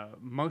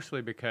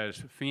 Mostly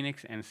because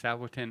Phoenix and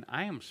Sabotin,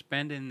 I am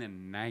spending the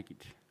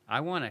night.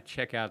 I want to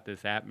check out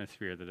this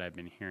atmosphere that I've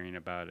been hearing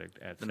about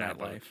at The Sabotin.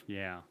 nightlife.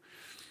 Yeah.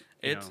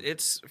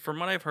 It's from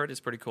what I've heard,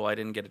 it's pretty cool. I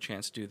didn't get a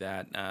chance to do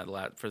that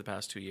for the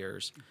past 2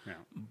 years. Yeah.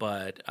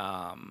 But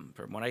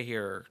from what I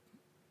hear,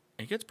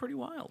 it gets pretty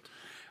wild.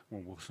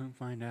 Well, we'll soon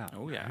find out.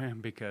 Oh, yeah.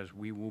 Because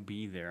we will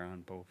be there on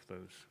both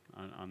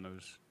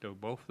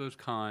those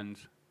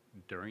cons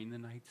during the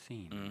night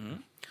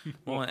scene.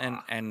 Well,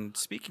 and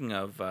speaking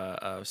of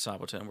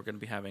Sabotin, we're going to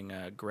be having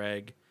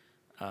Greg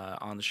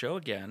on the show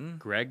again.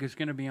 Greg is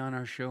going to be on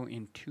our show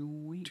in 2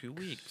 weeks. 2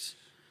 weeks.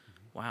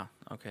 Wow.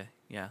 Okay.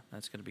 Yeah,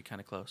 that's gonna be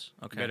kind of close.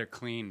 Okay. Better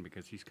clean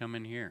because he's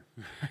coming here.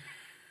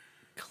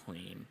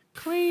 Clean.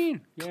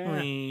 Clean. Yeah.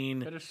 Clean.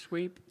 Better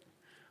sweep.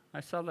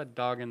 I saw that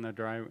dog in the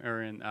drive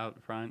or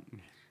out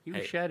front. He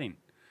was Hey. shedding.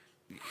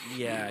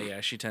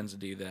 Yeah. She tends to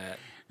do that.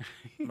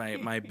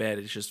 My bed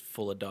is just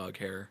full of dog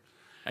hair.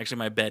 Actually,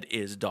 my bed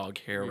is dog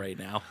hair right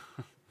now.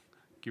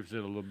 Gives it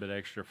a little bit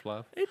extra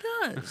fluff. It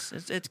does.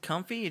 It's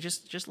comfy. It's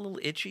just a little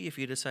itchy if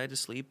you decide to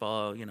sleep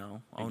au They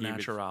gave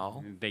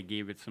natural. They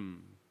gave it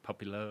some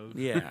puppy love.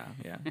 Yeah.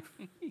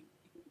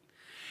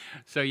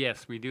 So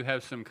yes, we do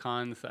have some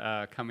cons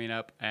coming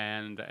up,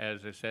 and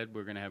as I said,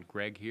 we're going to have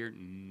Greg here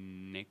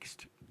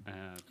next 2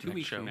 Next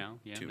weeks show. from now.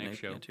 Yeah, next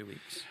show. 2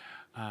 weeks.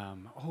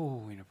 And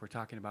if we're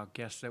talking about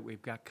guests that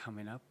we've got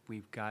coming up,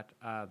 we've got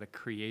the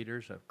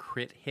creators of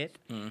Crit Hit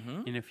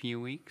in a few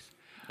weeks.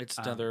 It's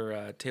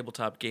another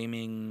tabletop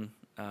gaming.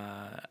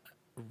 What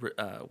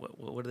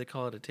do they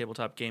call it? A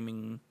tabletop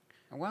gaming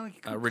Well, you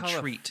could call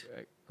retreat.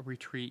 a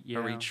retreat, yeah.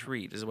 A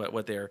retreat is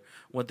what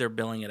they're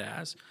billing it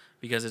as,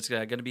 because it's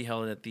going to be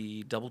held at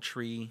the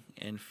DoubleTree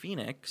in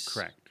Phoenix.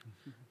 Correct.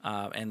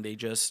 And they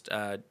just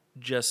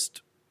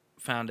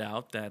found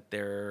out that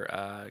their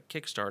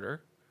Kickstarter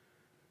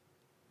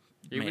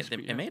made it.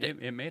 It made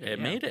it. It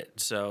made it.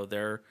 So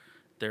they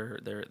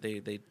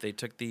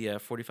took the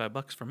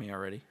 $45 from me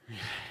already.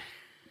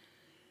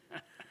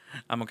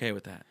 I'm okay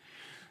with that.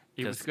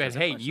 It was 'Cause good. it's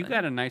Hey, fun you thing.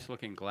 got a nice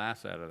looking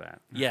glass out of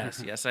that.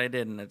 Yes, I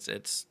did, and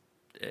it's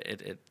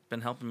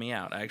been helping me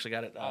out. I actually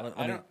got it.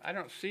 I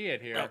don't see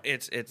it here. No,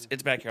 it's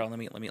back here. Let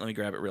me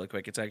grab it really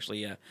quick. It's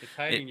actually It's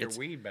hiding your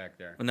weed back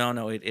there.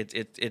 No,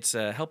 it's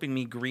helping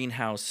me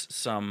greenhouse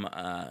some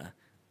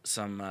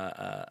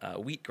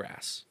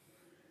wheatgrass.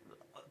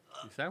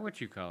 Is that what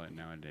you call it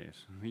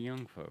nowadays? The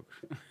young folks.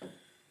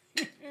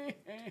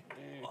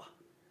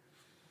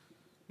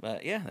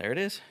 But yeah, there it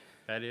is.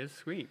 That is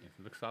sweet.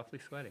 It looks awfully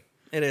sweaty.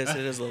 It is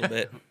a little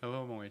bit, A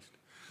little moist.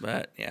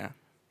 but yeah.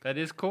 That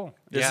is cool.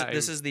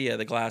 This is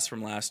the glass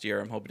from last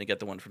year. I'm hoping to get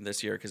the one from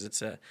this year because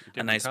it's a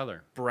nice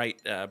color.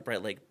 bright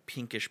like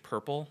pinkish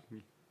purple.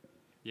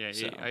 Yeah,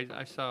 So-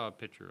 I saw a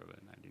picture of it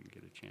and I didn't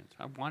get a chance.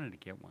 I wanted to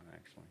get one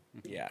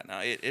actually. Yeah, no,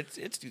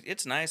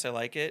 it's nice. I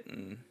like it,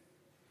 and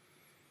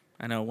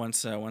I know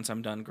once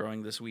I'm done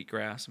growing this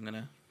wheatgrass, I'm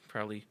gonna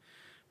probably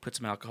put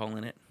some alcohol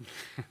in it,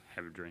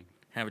 Have a drink.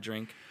 have a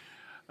drink.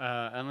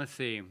 And let's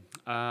see.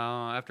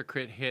 After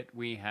Crit Hit,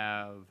 we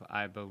have,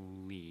 I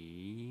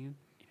believe,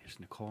 it is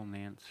Nicole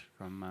Nance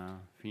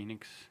from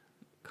Phoenix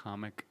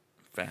Comic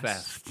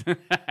Fest.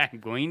 I'm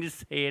going to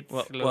say it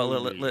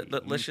slowly.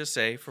 Let's just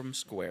say from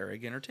Square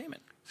Egg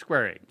Entertainment.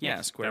 Square Egg. Yeah,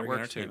 Yes, Square that Egg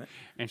works too. Entertainment.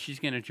 And she's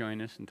going to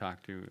join us and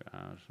talk to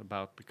us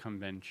about the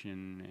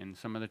convention and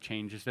some of the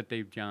changes that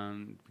they've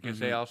done, because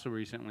they also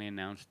recently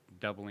announced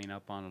doubling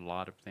up on a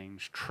lot of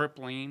things,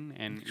 tripling,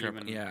 and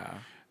even Yeah,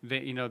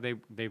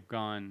 they've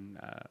gone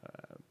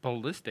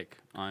ballistic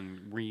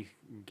on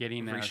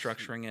getting us,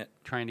 restructuring it.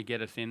 trying to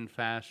get us in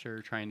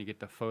faster, trying to get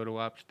the photo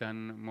ops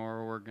done more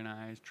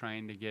organized,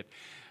 trying to get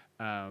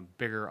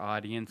bigger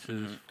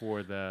audiences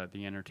for the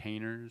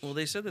entertainers. Well,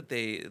 they said that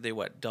they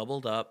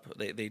doubled up.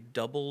 They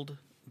doubled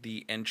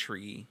the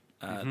entry,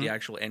 the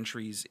actual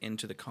entries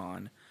into the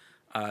con.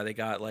 They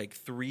got like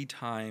 3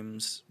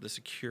 times the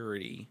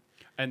security.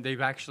 And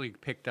they've actually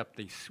picked up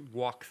the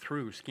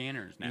walk-through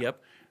scanners now.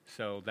 Yep.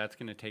 So that's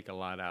going to take a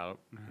lot out.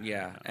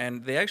 Yeah,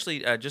 and they actually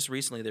just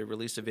recently they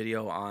released a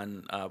video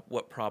on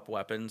what prop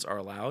weapons are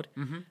allowed,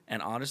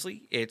 and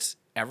honestly, it's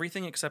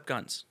everything except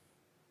guns.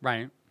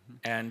 Right.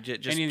 And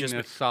just Anything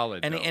that's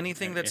solid, though.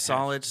 anything It that's has-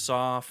 solid,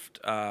 soft,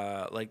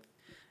 like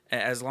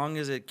as long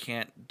as it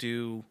can't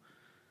do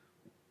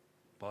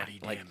Body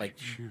like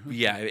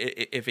yeah,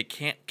 if it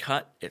can't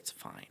cut, it's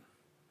fine.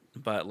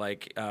 But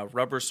like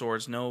rubber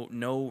swords,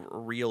 no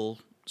real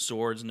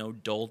swords, no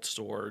dull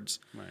swords.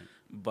 Right.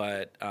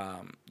 But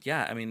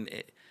yeah, I mean,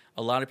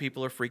 a lot of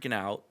people are freaking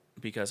out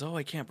because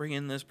I can't bring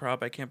in this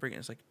prop, I can't bring it.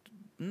 It's like,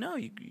 no,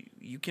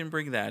 you can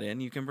bring that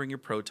in. You can bring your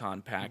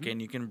proton pack in.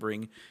 You can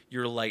bring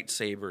your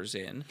lightsabers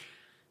in.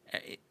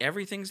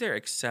 Everything's there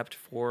except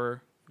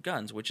for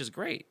guns, which is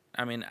great.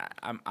 I mean,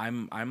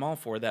 I'm all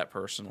for that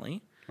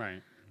personally.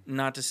 Right.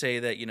 Not to say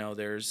that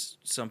there's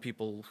some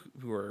people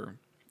who are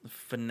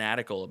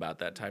fanatical about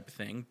that type of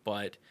thing,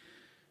 but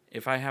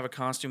if I have a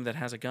costume that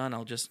has a gun,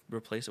 I'll just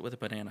replace it with a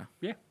banana.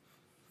 Yeah.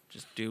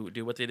 Just do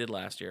what they did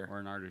last year, Or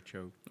an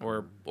artichoke. or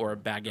a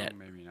baguette. No,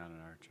 maybe not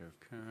an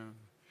artichoke.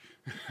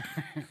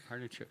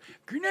 Artichoke.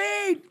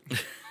 Grenade!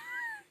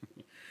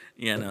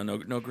 Yeah,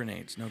 no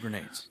grenades, no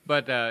grenades.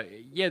 But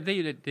yeah,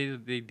 they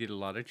did a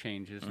lot of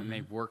changes, and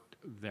they've worked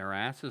their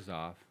asses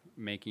off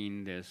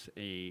making this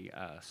a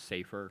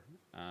safer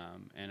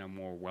and a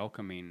more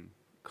welcoming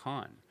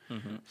con.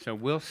 So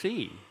we'll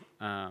see.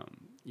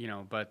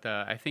 But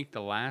I think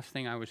the last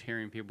thing I was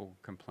hearing people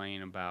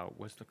complain about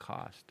was the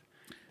cost.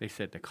 They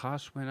said the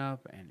cost went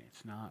up, and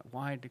it's not.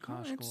 Why'd the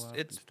cost go up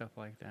and stuff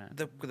like that?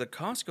 The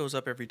cost goes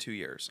up every 2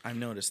 years. I've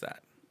noticed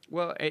that.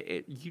 Well,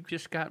 you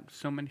just got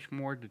so much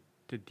more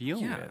to deal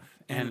Yeah, with,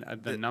 and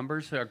and the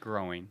numbers are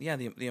growing. Yeah,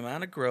 the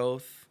amount of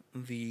growth,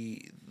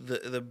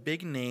 the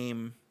big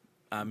name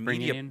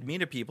Bring it in?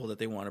 media people that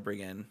they want to bring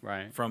in,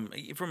 Right. from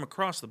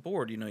across the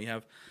board.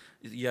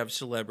 You have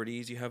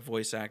celebrities, you have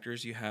voice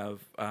actors, you have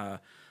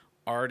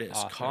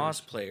artists, Authors.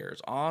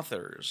 cosplayers,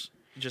 authors.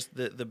 Just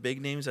the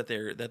big names that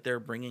they're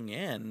bringing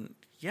in.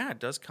 Yeah, it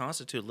does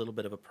constitute a little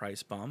bit of a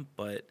price bump,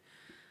 but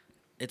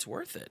it's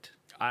worth it.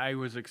 I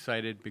was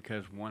excited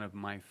because one of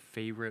my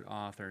favorite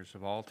authors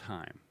of all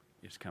time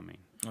is coming.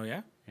 Oh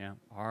yeah. Yeah,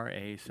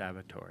 R.A.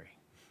 Salvatore.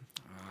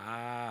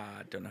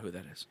 I don't know who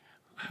that is.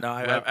 No,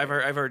 I've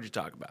heard you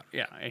talk about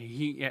it.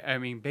 Yeah, I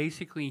mean,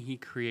 basically, he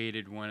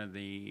created one of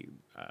the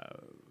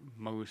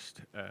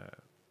most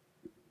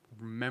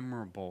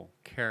memorable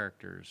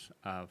characters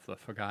of the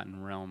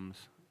Forgotten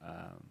Realms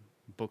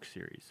book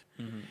series.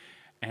 Mm-hmm.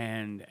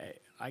 And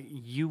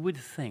you would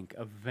think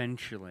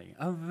eventually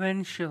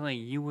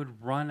you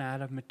would run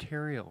out of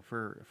material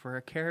for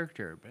a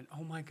character, but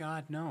oh my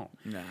God, no.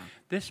 No.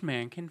 This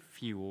man can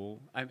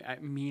fuel. I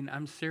mean,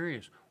 I'm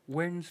serious.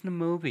 When's the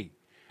movie?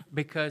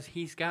 Because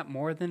he's got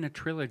more than a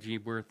trilogy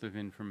worth of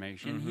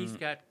information. Mm-hmm. He's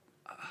got,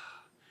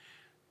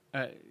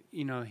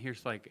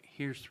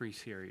 here's 3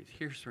 series,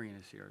 here's 3 in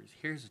a series,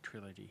 here's a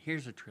trilogy,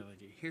 here's a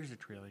trilogy, here's a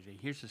trilogy,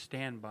 here's a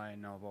standby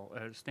novel,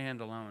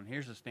 standalone,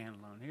 here's a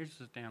standalone, here's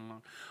a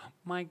standalone.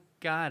 My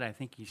God, I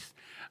think he's,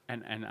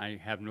 and I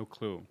have no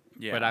clue.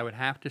 Yeah. But I would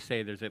have to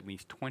say there's at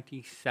least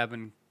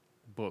 27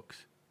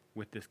 books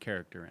with this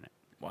character in it.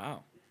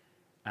 Wow.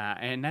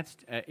 And that's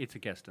it's a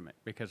guesstimate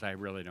because I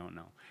really don't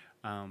know.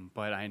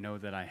 But I know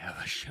that I have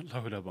a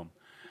shitload of them.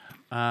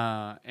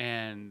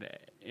 And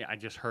I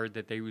just heard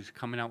that they was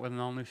coming out with an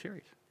all-new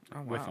series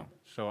with wow. them.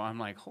 So I'm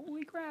like,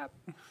 holy crap.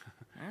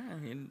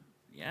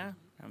 Yeah.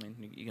 I mean,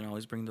 you can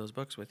always bring those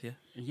books with you.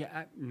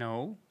 Yeah,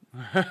 no.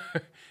 Do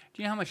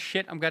you know how much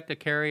shit I've got to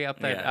carry up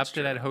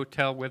to that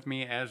hotel with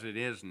me as it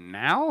is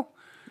now?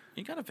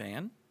 You got a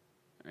van.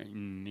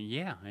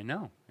 Yeah, I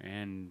know.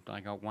 And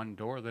I got one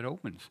door that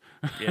opens.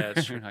 Yeah,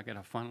 it's true. I got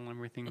to funnel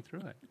everything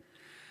through it.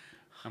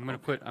 I'm gonna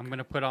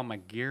put all my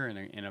gear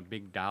in a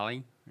big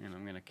dolly, and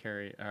I'm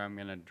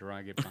gonna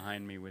drag it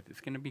behind me with.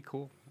 It's gonna be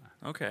cool.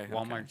 Okay.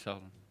 Walmart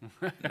sells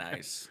them.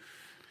 Nice.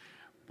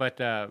 But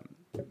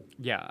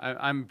yeah,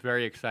 I'm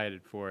very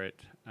excited for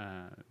it.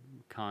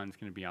 Con's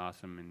gonna be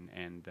awesome,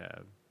 and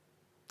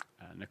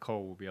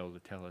Nicole will be able to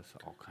tell us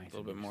all kinds A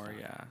little of bit more,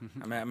 stuff.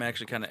 yeah. I'm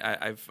actually kind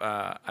of.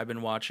 I've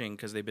been watching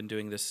because they've been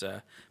doing this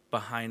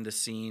behind the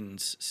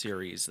scenes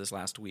series this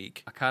last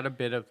week. I caught a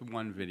bit of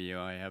one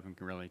video. I haven't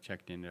really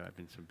checked into it. I've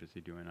been so busy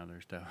doing other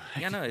stuff.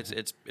 Yeah, no,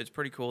 it's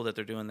pretty cool that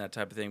they're doing that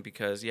type of thing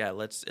because it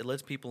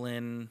lets people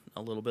in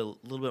a little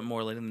bit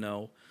more, let them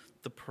know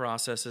the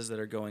processes that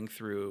are going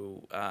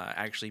through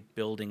actually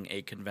building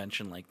a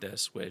convention like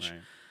this, which. Right.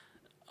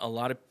 A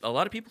lot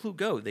of people who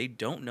go, they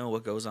don't know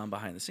what goes on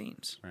behind the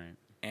scenes, Right.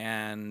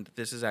 and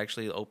this is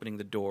actually opening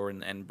the door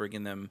and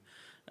bringing them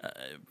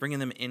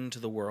into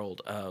the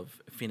world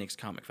of Phoenix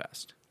Comic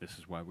Fest. This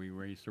is why we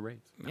raised the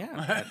rates.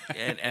 Yeah,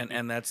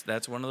 and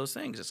that's one of those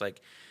things. It's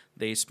like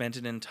they spent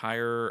an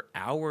entire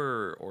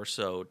hour or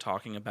so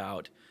talking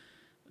about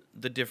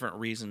the different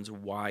reasons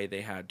why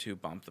they had to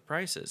bump the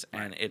prices,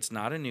 and it's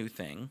not a new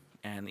thing.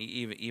 And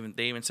even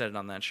they even said it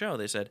on that show.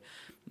 They said,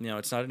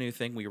 it's not a new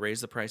thing. We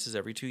raise the prices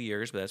every 2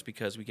 years, but that's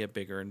because we get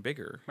bigger and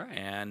bigger. Right.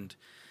 And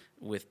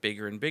with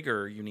bigger and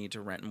bigger, you need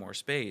to rent more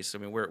space. I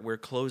mean, we're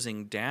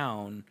closing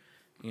down,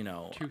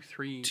 Two,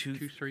 three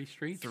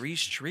streets. 3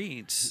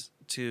 streets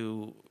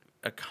to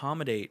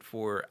accommodate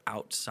for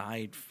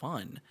outside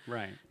fun.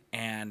 Right.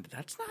 And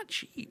that's not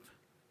cheap.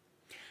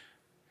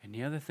 And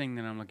the other thing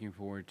that I'm looking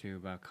forward to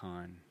about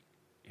Con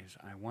is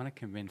I want to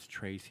convince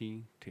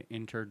Tracy to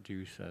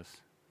introduce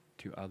us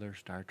to other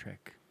Star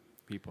Trek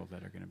people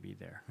that are going to be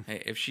there.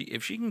 Hey, if she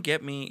can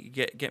get me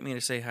to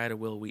say hi to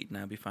Will Wheaton,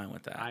 I'd be fine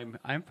with that.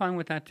 I'm fine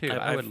with that too.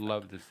 I would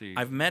love to see.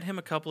 I've met him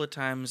a couple of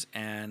times,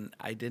 and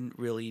I didn't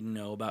really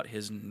know about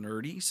his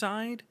nerdy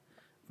side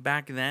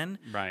back then.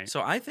 Right.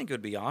 So I think it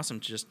would be awesome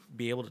to just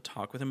be able to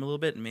talk with him a little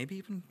bit, and maybe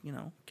even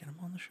get him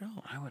on the show.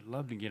 I would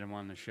love to get him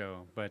on the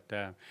show, but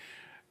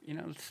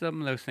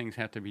some of those things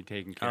have to be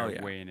taken care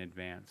of way in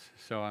advance.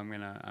 So I'm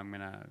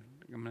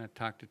gonna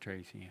talk to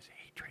Tracy and say,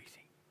 hey Tracy,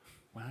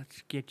 well,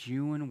 let's get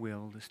you and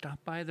Will to stop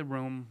by the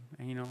room,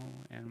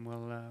 and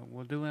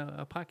we'll do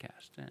a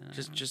podcast.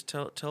 Just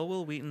tell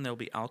Will Wheaton there'll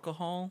be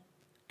alcohol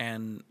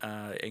and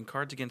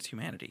Cards Against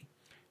Humanity,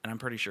 and I'm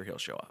pretty sure he'll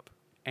show up.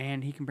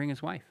 And he can bring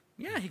his wife.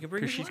 Yeah, he can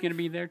bring. Because she's going to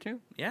be there too.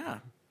 Yeah,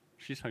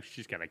 she's got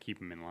to keep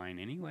him in line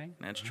anyway.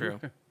 That's true.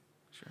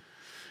 Sure.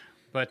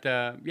 But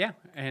yeah,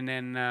 and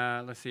then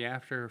let's see.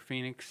 After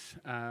Phoenix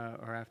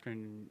or after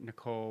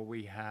Nicole,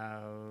 we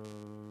have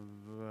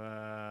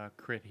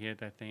Crit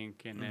Hit, I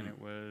think, and then it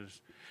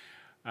was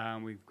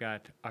we've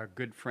got our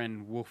good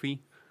friend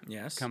Wolfie.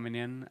 Yes. Coming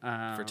in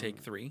for take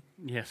 3.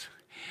 Yes.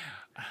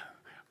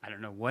 I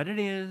don't know what it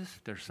is.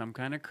 There's some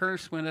kind of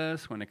curse with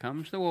us when it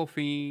comes to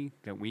Wolfie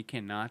that we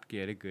cannot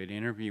get a good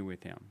interview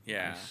with him.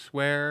 Yeah. I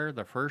swear,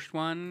 the first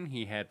one,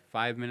 he had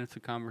 5 minutes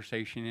of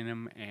conversation in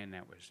him, and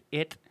that was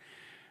it.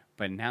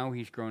 But now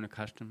he's grown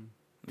accustomed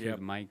to the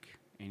mic,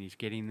 and he's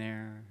getting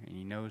there, and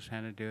he knows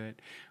how to do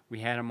it. We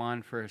had him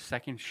on for a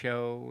second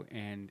show,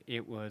 and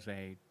it was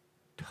a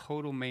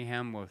total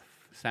mayhem with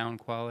sound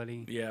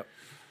quality. Yep.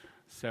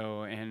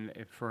 So, and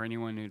if for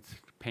anyone who's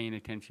paying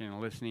attention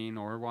and listening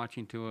or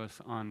watching to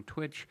us on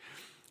Twitch,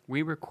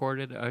 we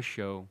recorded a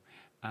show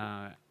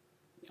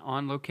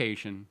on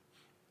location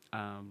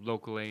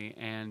locally,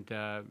 and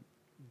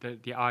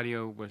the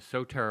audio was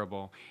so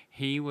terrible.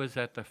 He was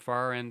at the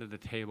far end of the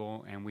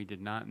table, and we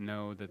did not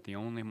know that the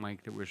only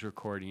mic that was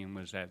recording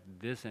was at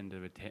this end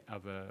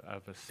of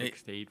a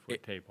 6 to 8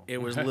 foot table. It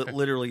was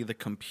literally the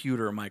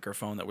computer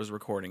microphone that was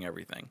recording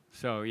everything.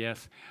 So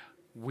yes,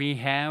 we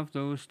have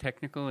those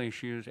technical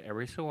issues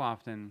every so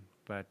often,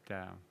 but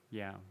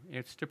yeah,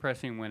 it's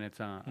depressing when it's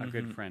a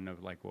good friend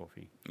of like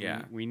Wolfie.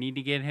 Yeah. We need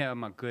to get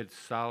him a good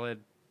solid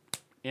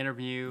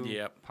interview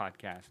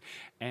podcast,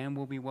 and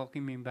we'll be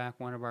welcoming back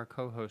one of our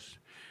co-hosts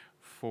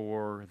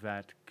for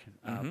that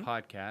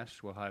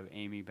podcast. We'll have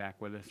Amy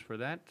back with us for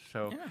that,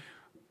 so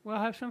we'll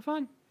have some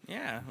fun.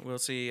 Yeah, we'll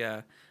see.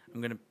 I'm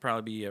gonna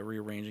probably be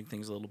rearranging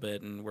things a little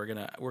bit, and we're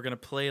gonna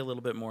play a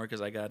little bit more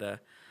because I got a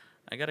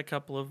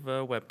couple of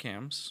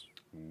webcams,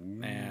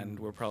 and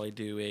we'll probably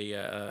do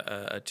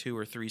a 2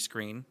 or 3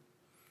 screen.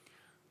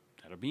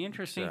 That'll be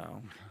interesting.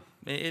 So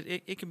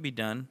it can be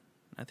done.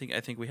 I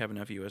think we have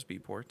enough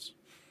USB ports.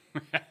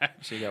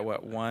 So you got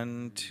what,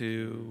 1,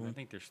 2? I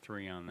think there's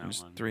 3 on that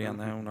There's one. 3 on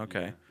that one.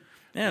 Okay.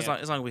 Yeah, as long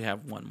as we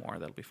have one more,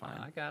 that'll be fine.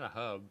 I got a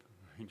hub.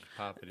 You just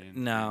pop it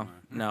in. No,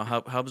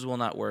 hubs will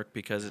not work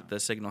because the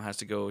signal has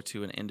to go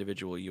to an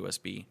individual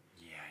USB.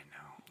 Yeah, I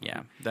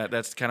know. Yeah,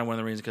 that's kind of one of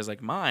the reasons. Because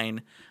like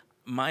my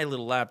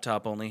little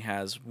laptop only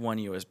has one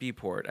USB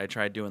port. I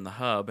tried doing the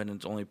hub, and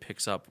it only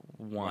picks up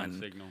one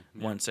signal.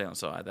 One signal.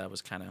 So that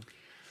was kind of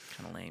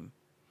lame.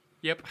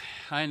 Yep,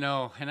 I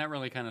know, and that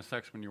really kind of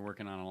sucks when you're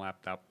working on a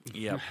laptop.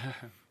 Yep.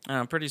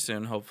 Pretty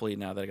soon, hopefully,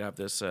 now that I got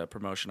this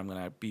promotion, I'm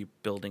gonna be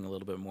building a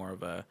little bit more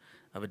of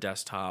a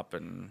desktop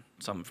and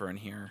something for in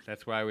here.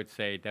 That's why I would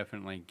say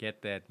definitely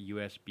get that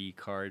USB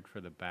card for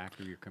the back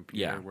of your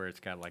computer where it's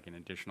got like an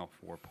additional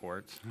 4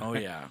 ports. Oh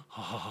yeah.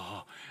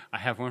 Oh, I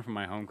have one for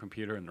my home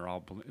computer, and they're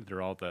all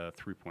the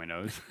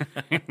 3.0s.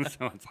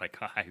 So it's like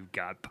I've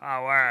got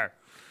power.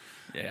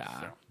 Yeah.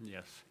 So,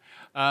 yes.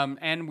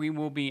 And we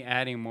will be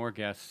adding more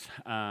guests.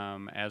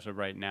 As of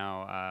right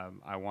now,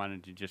 I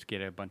wanted to just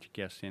get a bunch of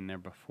guests in there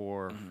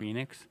before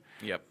Phoenix.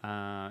 Yep.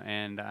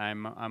 And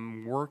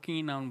I'm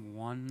working on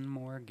one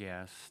more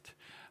guest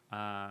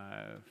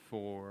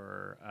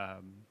for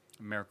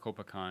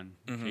MaricopaCon,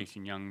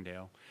 Jason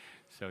Youngdale.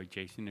 So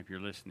Jason, if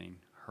you're listening,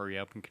 hurry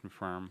up and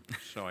confirm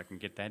so I can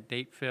get that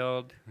date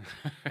filled.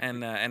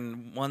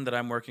 and one that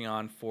I'm working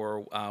on for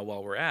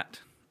while we're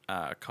at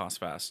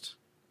CosFest.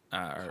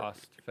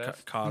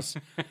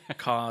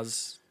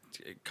 Cause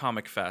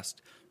Comic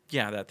Fest.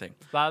 Yeah, that thing.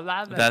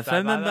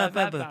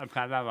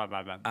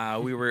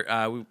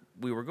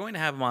 We were going to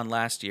have him on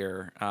last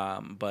year,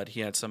 but he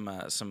had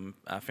some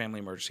family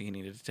emergency he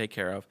needed to take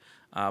care of.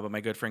 But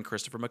my good friend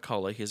Christopher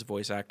McCullough, he's a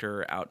voice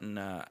actor out in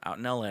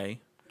LA.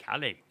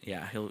 Cali.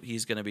 Yeah,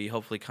 he's going to be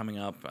hopefully coming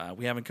up.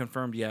 We haven't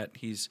confirmed yet.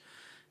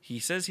 He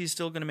says he's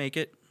still going to make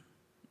it,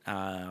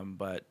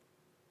 but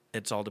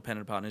it's all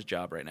dependent upon his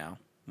job right now,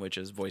 which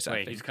is voice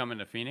acting. Wait, he's coming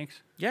to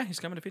Phoenix? Yeah, he's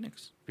coming to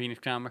Phoenix. Phoenix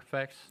Comic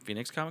Fest?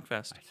 Phoenix Comic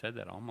Fest. I said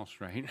that almost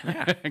right.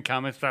 Yeah.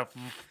 Comic stuff.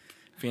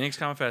 Phoenix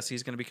Comic Fest.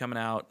 He's going to be coming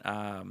out.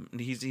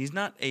 He's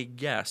not a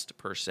guest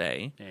per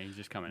se. Yeah, he's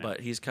just coming but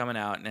out. He's coming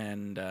out,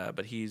 and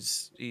but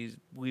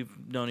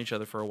we've known each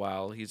other for a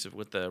while. He's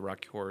with the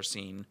Rocky Horror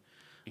scene.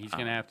 He's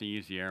gonna have to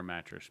use the air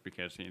mattress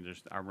because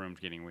our room's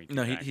getting way too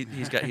No, packed.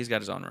 he's got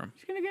his own room.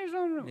 He's gonna get his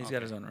own room. He's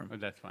got his own room. Oh,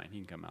 that's fine. He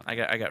can come out.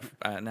 I got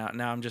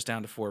now I'm just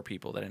down to 4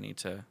 people that I need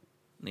to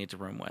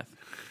room with.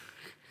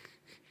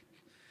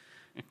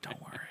 Don't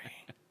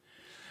worry.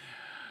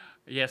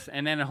 Yes,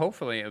 and then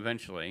hopefully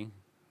eventually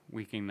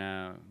we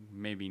can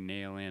maybe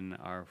nail in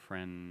our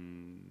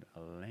friend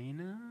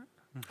Elena.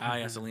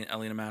 Yes,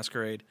 Alina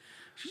Masquerade.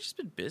 She's just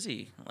been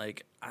busy.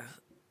 Like I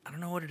don't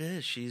know what it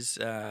is. She's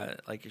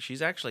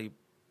she's actually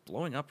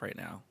blowing up right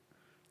now.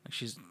 Like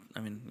she's,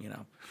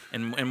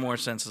 in more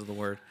senses of the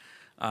word.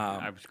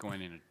 I was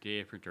going in a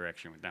different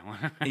direction with that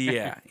one.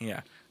 Yeah.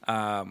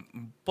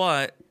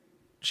 But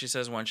she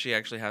says when she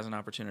actually has an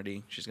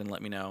opportunity, she's going to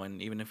let me know.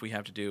 And even if we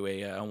have to do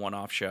a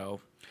one-off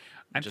show,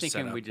 I'm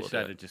thinking we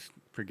decided to just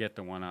forget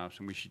the one-offs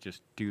and we should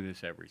just do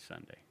this every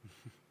Sunday.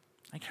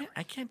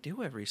 I can't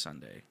do every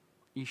Sunday.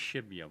 You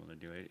should be able to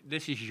do it.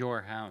 This is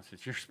your house.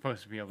 You're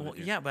supposed to be able to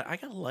do it. Yeah, but I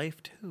got a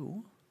life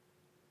too.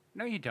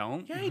 No, you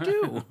don't. Yeah, I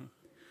do.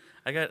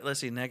 Let's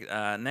see,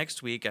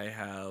 next week I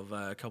have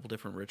a couple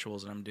different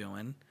rituals that I'm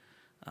doing.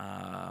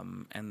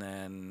 And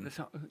then...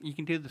 So you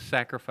can do the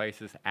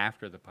sacrifices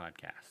after the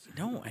podcast.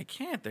 No, I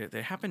can't.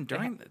 They happen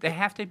during... They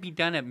have to be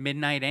done at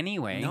midnight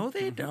anyway. No,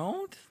 they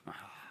don't.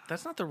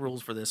 That's not the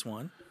rules for this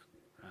one.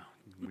 Oh,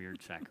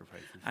 weird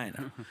sacrifices. I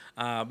know.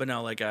 But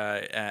no, like,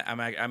 I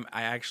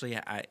actually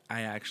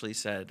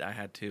said I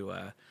had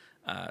to...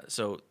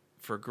 so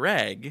for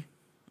Greg...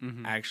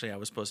 Actually, I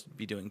was supposed to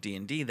be doing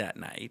D&D that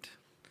night,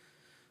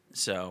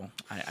 So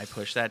I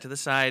push that to the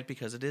side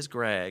because it is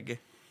Greg.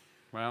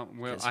 Well,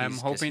 'Cause I'm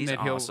he's hoping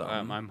that he'll.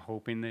 awesome. I'm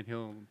hoping that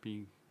he'll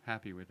be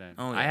happy with that.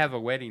 Oh, I yeah. have a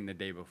wedding the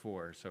day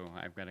before, so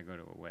I've got to go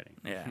to a wedding.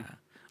 Yeah.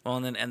 Well,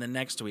 and then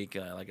next week,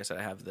 like I said,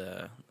 I have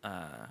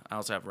I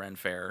also have Ren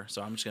Fair,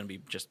 so I'm just gonna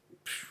be just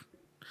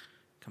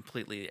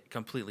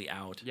completely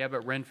out. Yeah,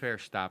 but Ren Fair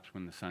stops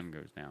when the sun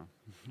goes down.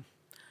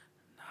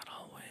 Not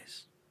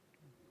always.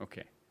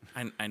 Okay.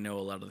 I know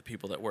a lot of the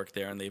people that work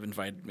there, and they've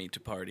invited me to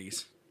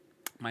parties.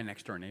 My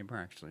next door neighbor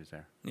actually is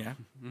there. Yeah.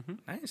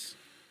 Nice.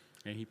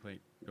 Yeah, he played.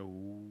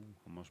 Oh,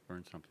 almost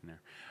burned something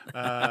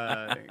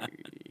there.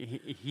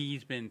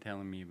 He's been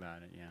telling me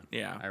about it. Yeah.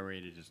 Yeah. I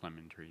raided his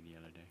lemon tree the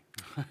other day.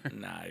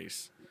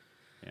 Nice.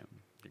 Yeah,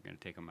 they're gonna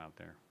take him out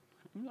there.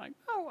 I'm like,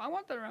 oh, I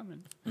want the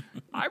lemons.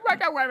 I want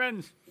the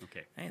lemons.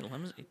 Okay. Hey,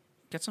 lemons.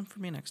 Get some for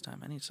me next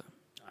time. I need some.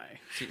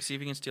 See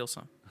if you can steal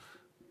some.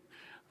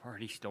 I've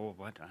already stole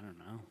what? I don't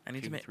know. I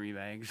need to make 3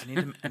 bags.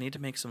 I need to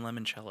make some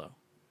limoncello.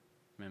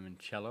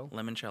 Limoncello?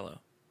 Limoncello.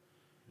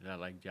 Is that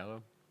like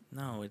Jello?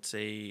 No, it's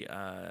a.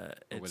 Or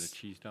It's with a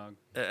cheese dog?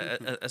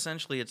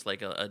 essentially it's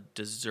like a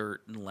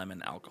dessert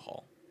lemon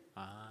alcohol.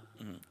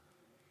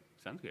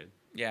 Sounds good.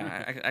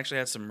 Yeah, I actually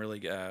had some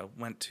really.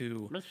 Went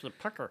to. Mr.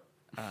 Pucker.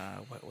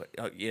 What?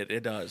 Oh, yeah,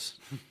 it does.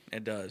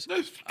 It does.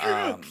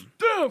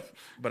 Stuff.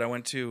 But I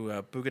went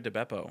to Buca de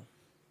Beppo.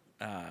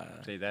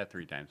 Say that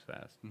 3 times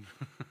fast.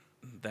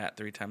 That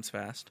 3 times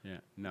fast. Yeah.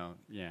 No.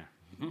 Yeah.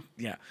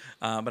 Yeah.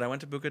 But I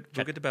went to Buca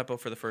de Beppo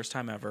for the first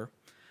time ever.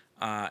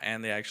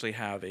 And they actually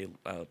have a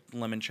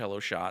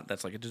limoncello shot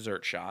that's like a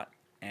dessert shot.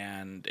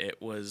 And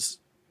it was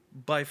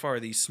by far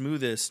the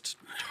smoothest,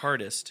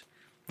 tartest.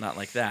 Not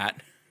like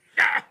that.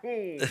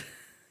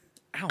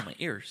 Ow, my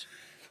ears.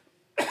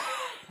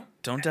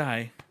 Don't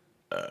die.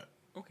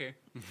 Okay.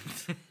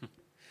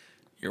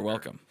 You're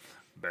welcome.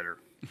 Better.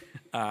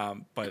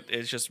 But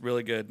it's just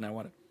really good, and I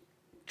want to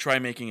try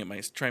making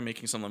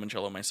some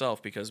limoncello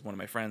myself because one of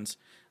my friends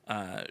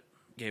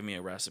gave me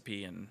a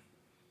recipe and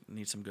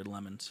need some good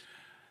lemons.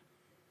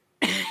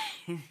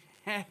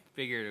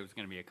 Figured it was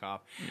gonna be a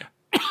cough.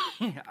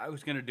 Yeah. I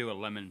was gonna do a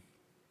lemon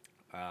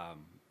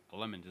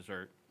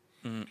dessert.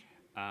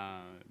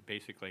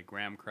 Basically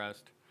graham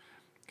crust,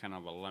 kind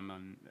of a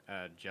lemon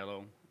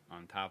Jello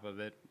on top of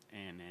it,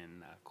 and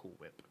then Cool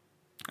Whip.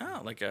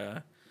 Oh, like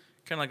a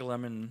kind of like a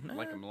lemon,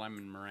 Like a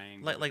lemon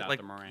meringue. like without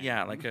the meringue.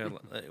 yeah, like a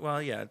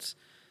well, yeah, it's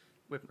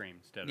whipped cream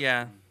instead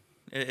of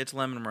it's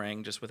lemon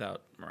meringue just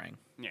without meringue.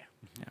 Yeah.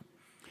 Yeah.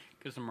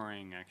 Because the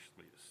meringue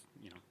actually is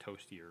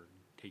toastier,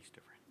 tastes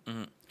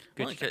different.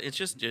 Well, it's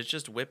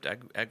just whipped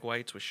egg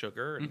whites with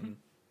sugar and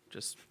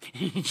just.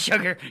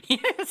 Sugar. Yeah,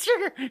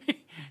 sugar.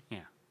 Yeah.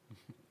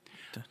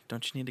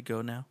 Don't you need to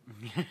go now?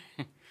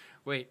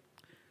 Wait.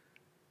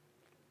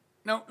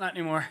 No, not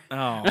anymore.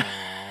 Oh,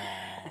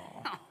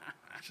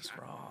 that's just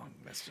wrong.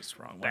 That's just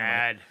wrong.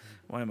 Bad.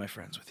 Why am I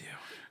friends with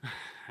you?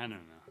 I don't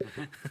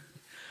know.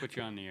 Put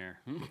you on the air.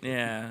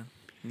 Yeah,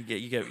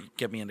 you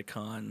get me into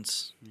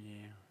cons.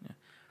 Yeah.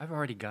 I've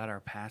already got our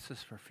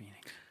passes for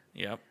Phoenix.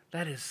 Yep.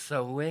 That is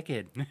so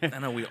wicked. I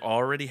know we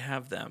already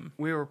have them.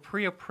 We were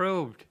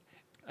pre-approved.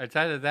 It's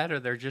either that or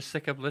they're just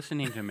sick of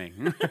listening to me.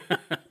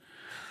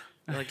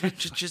 Like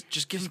just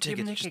give them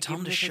tickets. Just tell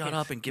them to shut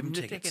up and give them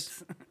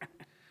tickets.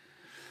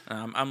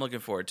 I'm looking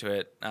forward to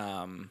it.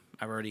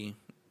 I've already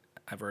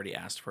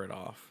asked for it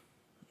off.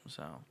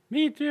 So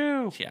Me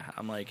too. yeah,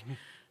 I'm like,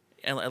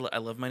 I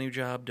love my new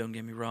job. Don't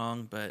get me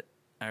wrong, but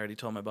I already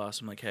told my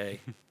boss, I'm like, hey,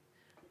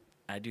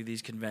 I do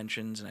these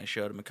conventions, and I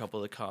showed him a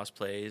couple of the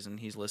cosplays, and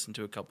he's listened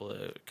to a couple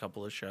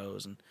of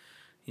shows, and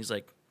he's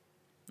like,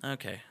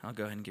 okay, I'll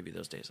go ahead and give you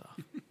those days off.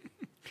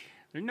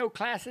 There's no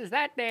classes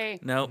that day.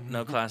 No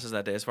classes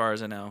that day, as far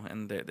as I know,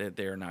 and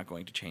they are not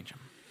going to change them.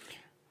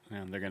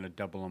 Yeah, they're gonna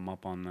double them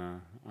up on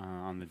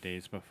the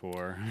days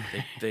before.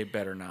 They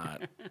better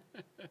not.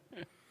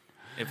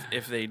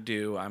 If they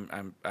do,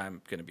 I'm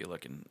gonna be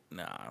looking.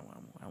 No, I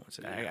won't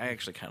say that. I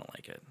actually kind of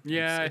like it.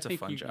 Yeah, it's I a think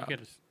fun you job.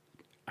 gotta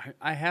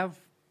I have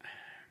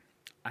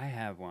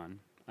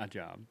a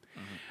job,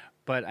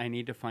 but I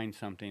need to find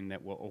something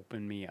that will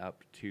open me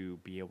up to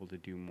be able to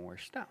do more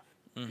stuff.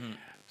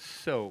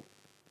 So,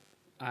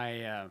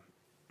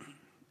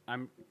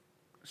 I'm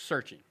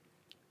searching,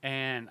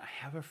 and I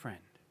have a friend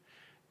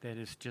that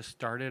has just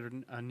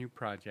started a new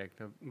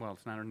project. Well,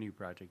 it's not a new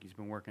project. He's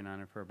been working on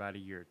it for about a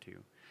year or two,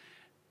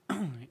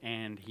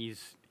 and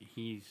he's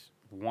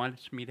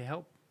wants me to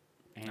help,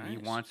 and he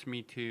Nice. wants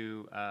me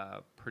to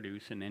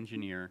produce and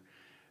engineer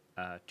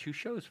 2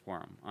 shows for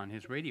him on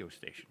his radio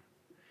station.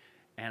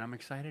 And I'm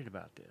excited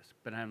about this.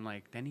 But I'm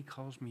like, then he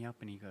calls me up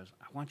and he goes,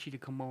 I want you to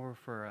come over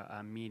for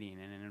a meeting.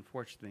 And then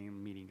unfortunately, the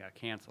meeting got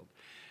canceled.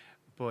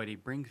 But he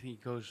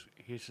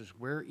says,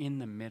 we're in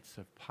the midst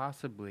of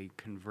possibly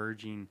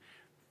converging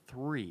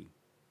 3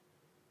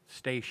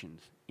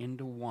 stations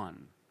into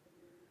one.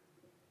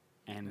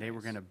 And they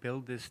were going to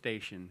build this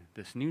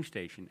new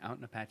station, out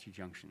in Apache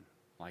Junction,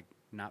 like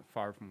not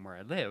far from where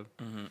I live.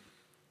 And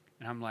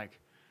I'm like,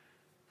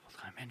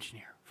 full-time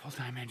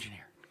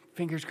engineer.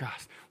 Fingers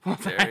crossed.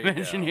 Full-time There you go.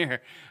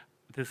 engineer.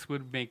 This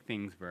would make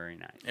things very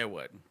nice. It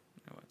would.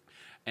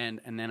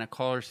 And then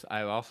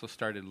I also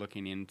started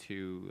looking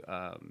into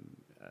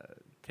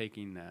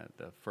taking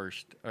the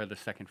first or the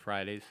second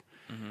Fridays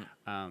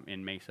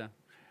in Mesa.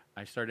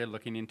 I started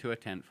looking into a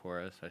tent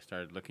for us. I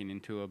started looking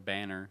into a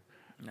banner.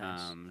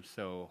 Nice.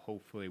 So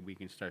hopefully we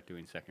can start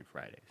doing second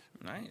Fridays.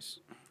 Nice.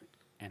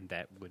 And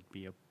that would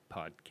be a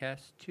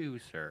podcast too,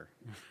 sir.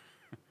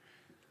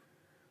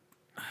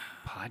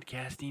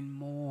 Podcasting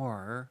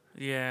more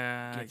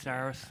gets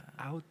ours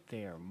out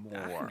there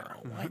more.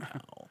 I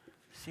know.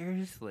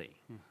 Seriously.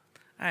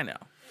 I know.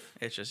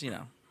 It's just,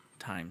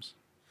 times.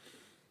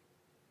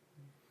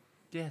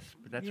 Yes,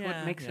 but that's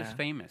what makes us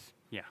famous.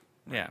 Yeah.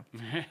 Yeah.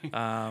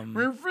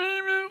 We're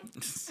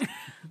famous.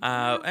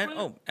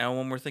 And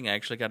one more thing. I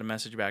actually got a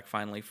message back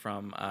finally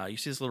from, you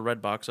see this little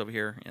red box over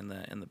here in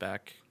the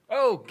back?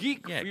 Oh,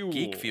 Geek Fuel.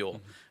 Geek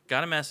Fuel.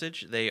 Got a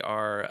message. They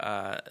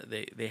are,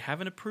 they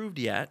haven't approved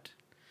yet,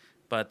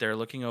 but they're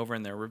looking over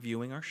and they're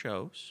reviewing our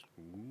shows.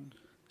 Ooh.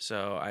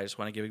 So I just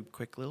want to give a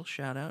quick little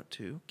shout out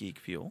to Geek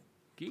Fuel.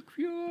 Geek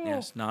Fuel.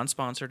 Yes,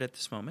 non-sponsored at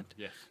this moment.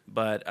 Yes.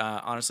 But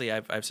honestly,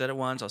 I've said it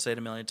once. I'll say it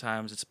a million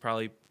times. It's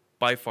probably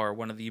by far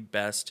one of the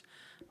best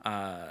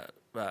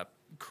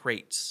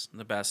crates,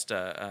 the best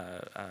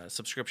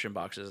subscription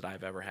boxes that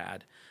I've ever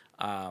had.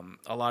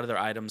 A lot of their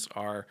items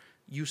are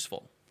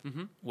useful,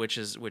 which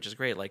is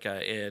great. Like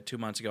 2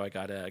 months ago, I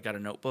got a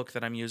notebook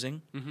that I'm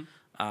using.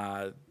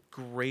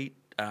 Great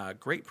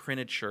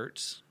printed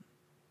shirts.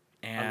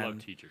 And I love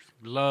t-shirts.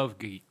 Love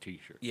geek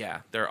t-shirts.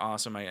 Yeah, they're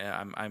awesome.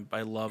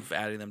 I love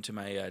adding them to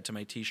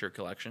my t-shirt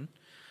collection.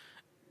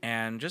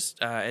 And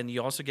just and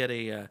you also get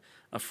a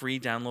free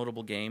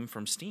downloadable game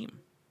from Steam.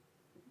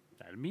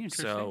 That'd be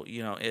interesting. So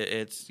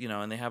it's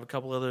and they have a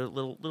couple other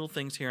little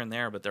things here and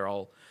there, but they're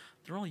all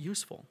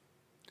useful,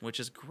 which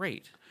is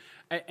great.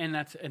 And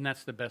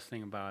that's the best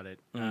thing about it.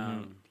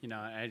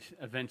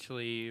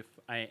 Eventually, if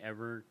I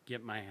ever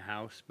get my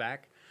house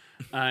back,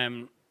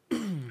 I'm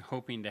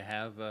hoping to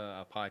have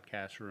a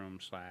podcast room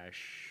 /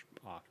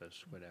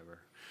 office,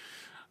 whatever.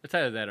 It's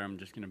either that or I'm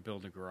just going to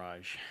build a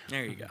garage.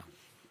 There you go.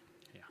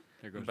 Yeah,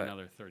 there goes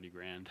another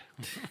 $30,000.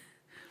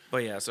 But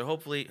yeah, so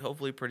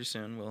hopefully pretty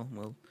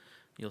soon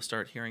you'll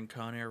start hearing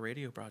Con Air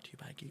Radio brought to you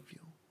by Geek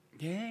Fuel.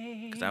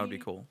 Yay! Because that would be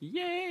cool.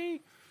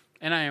 Yay!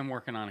 And I am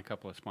working on a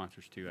couple of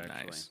sponsors too.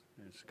 Actually, Nice.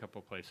 There's a couple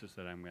of places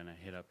that I'm going to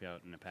hit up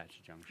out in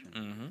Apache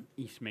Junction,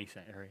 East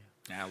Mesa area.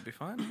 That'll be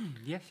fun.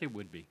 Yes, it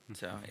would be.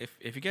 So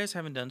if you guys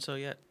haven't done so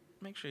yet,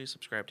 make sure you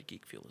subscribe to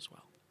Geek Fuel as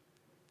well.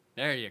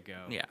 There you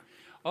go. Yeah.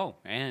 Oh,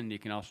 and you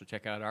can also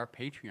check out our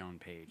Patreon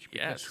page.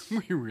 Yes.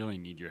 We really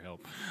need your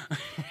help.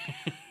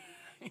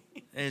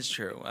 It's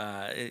true.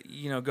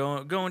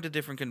 Going to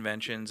different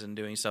conventions and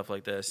doing stuff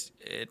like this,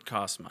 it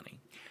costs money.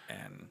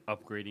 And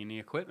Upgrading the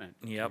equipment.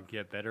 Yep. To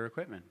get better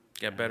equipment.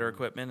 get better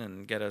equipment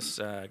and get us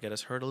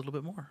heard a little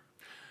bit more.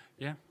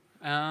 Yeah.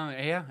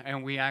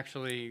 And we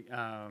actually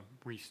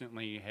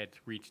recently had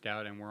reached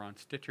out, and we're on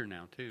Stitcher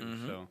now too.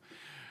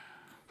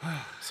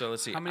 So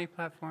let's see. How many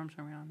platforms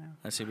are we on now?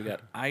 Let's see. We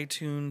got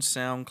iTunes,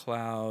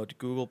 SoundCloud,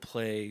 Google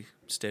Play,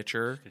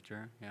 Stitcher,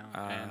 Yeah,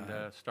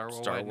 and Star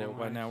Worldwide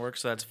Network. Network.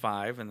 So that's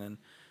 5. And then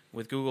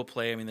with Google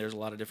Play, I mean, there's a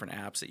lot of different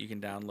apps that you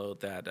can download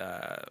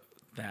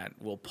that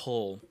will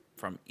pull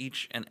from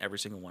each and every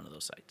single one of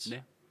those sites. Yeah.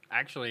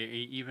 Actually,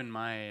 even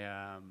my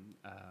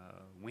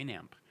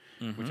Winamp,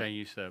 which I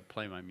use to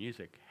play my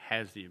music,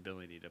 has the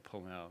ability to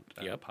pull out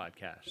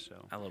podcasts.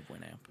 So I love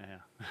Winamp. Yeah,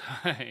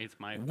 it's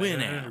my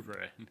Winamp.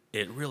 favorite.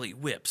 It really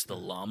whips the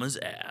llama's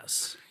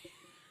ass.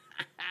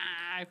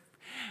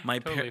 I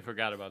totally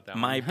forgot about that.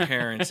 My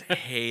parents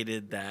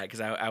hated that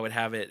because I would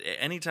have it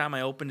anytime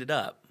I opened it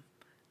up.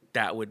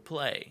 That would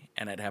play,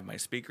 and I'd have my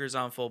speakers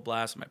on full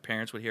blast. My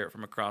parents would hear it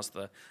from across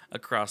the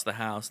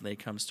house, and they'd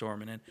come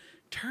storming in.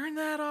 Turn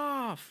that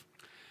off!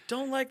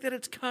 Don't like that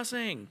it's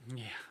cussing.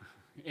 Yeah,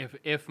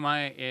 if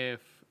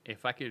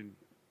I could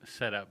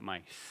set up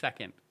my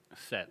second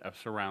set of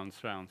surround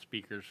sound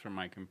speakers for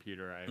my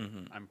computer,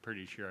 I'm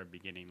pretty sure I'd be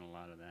getting a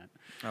lot of that.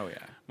 Oh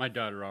yeah. My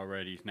daughter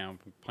already is now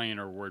playing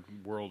her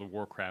World of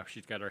Warcraft.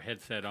 She's got her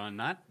headset on,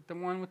 not the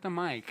one with the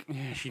mic.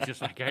 She's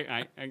just like,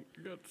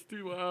 that's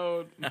too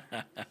loud.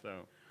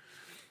 So,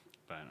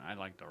 but I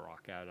like to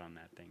rock out on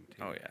that thing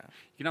too. Oh yeah.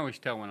 You can always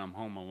tell when I'm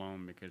home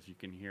alone because you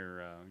can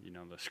hear,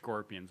 the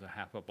Scorpions a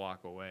half a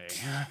block away,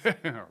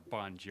 or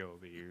Bon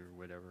Jovi or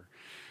whatever.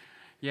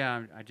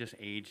 Yeah, I just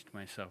aged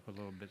myself a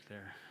little bit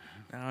there.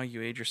 Oh,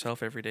 you age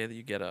yourself every day that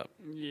you get up.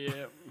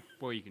 Yeah,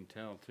 boy, you can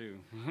tell too.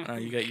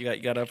 You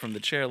got up from the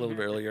chair a little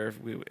bit earlier.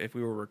 If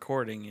we were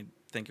recording, you'd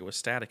think it was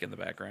static in the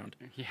background.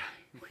 Yeah,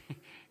 it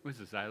was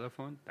a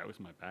xylophone. That was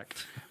my back.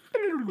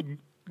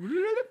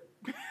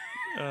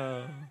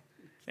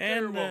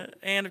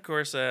 And of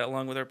course,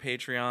 along with our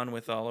Patreon,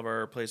 with all of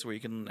our places where you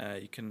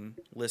can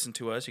listen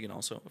to us, you can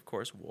also, of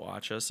course,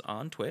 watch us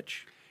on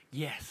Twitch.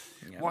 Yes.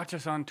 Yeah. Watch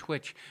us on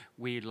Twitch.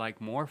 We'd like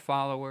more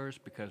followers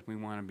because we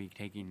want to be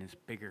taking this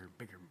bigger.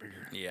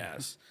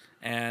 Yes.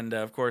 And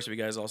of course, if you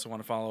guys also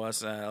want to follow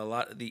us,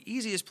 the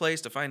easiest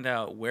place to find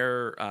out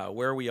where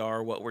we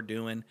are, what we're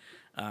doing,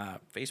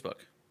 Facebook.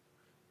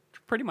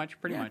 Pretty much.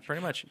 Pretty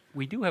much.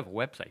 We do have a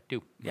website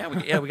too. Yeah,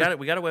 we got it.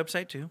 We got a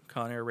website too,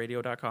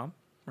 conairradio.com,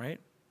 right?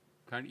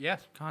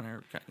 Yes.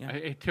 Conair. Yeah.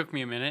 It took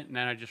me a minute, and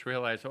then I just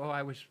realized,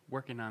 I was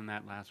working on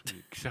that last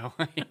week. So,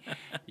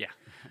 yeah.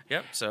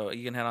 Yep. So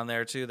you can head on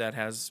there too. That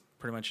has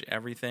pretty much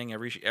everything,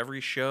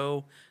 every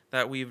show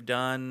that we've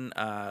done,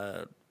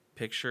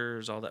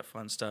 pictures, all that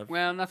fun stuff.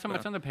 Well, not so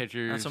much on the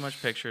pictures. Not so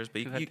much pictures,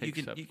 but you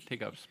can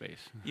take up space.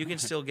 You can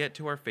still get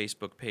to our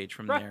Facebook page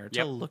from Right. there to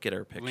Yep. look at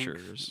our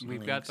pictures. Links.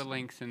 We've got the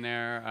links in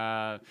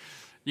there.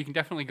 You can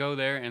definitely go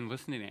there and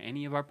listen to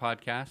any of our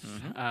podcasts.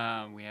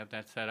 We have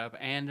that set up.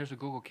 And there's a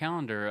Google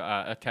Calendar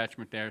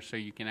attachment there, so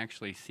you can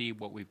actually see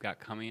what we've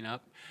got coming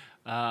up.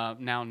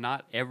 Now,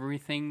 not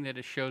everything that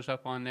it shows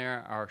up on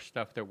there are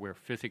stuff that we're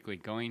physically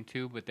going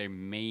to, but there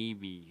may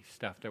be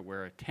stuff that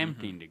we're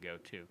attempting to go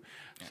to.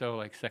 Yeah. So,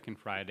 like Second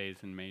Fridays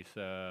in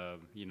Mesa,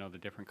 the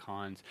different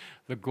cons.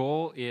 The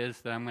goal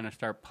is that I'm going to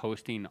start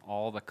posting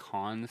all the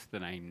cons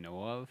that I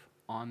know of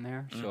on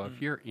there. So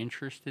if you're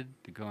interested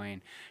to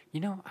going,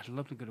 I'd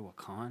love to go to a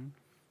con.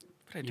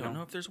 But I don't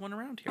know if there's one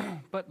around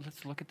here. But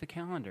let's look at the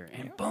calendar,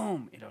 and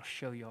boom, it'll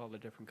show you all the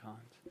different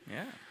cons.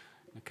 Yeah.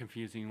 The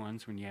confusing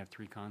ones when you have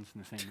 3 cons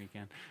in the same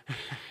weekend.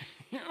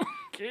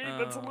 Okay,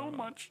 that's a little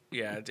much.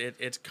 Yeah,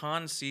 it's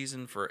con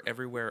season for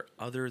everywhere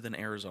other than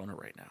Arizona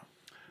right now.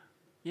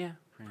 Yeah,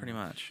 pretty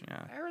much.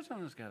 Yeah.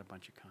 Arizona's got a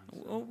bunch of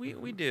cons. Well,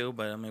 we do,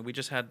 but I mean, we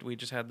just had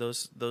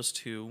those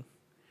two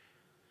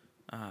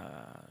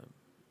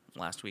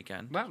last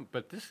weekend. Well,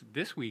 but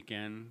this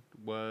weekend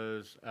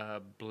was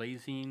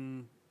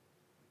Blazing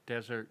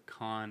Desert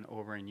Con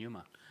over in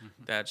Yuma.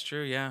 That's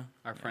true. Yeah.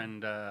 Our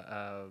friend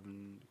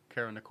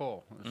Kara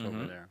Nicole is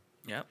over there.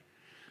 Yep.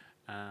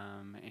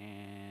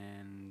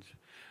 And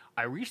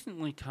I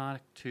recently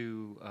talked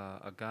to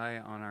a guy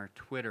on our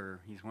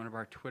Twitter. He's one of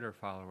our Twitter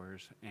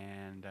followers,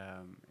 and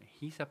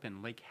he's up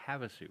in Lake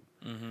Havasu.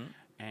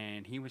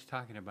 And he was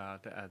talking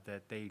about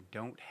that they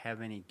don't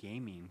have any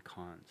gaming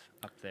cons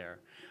up there.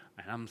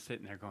 And I'm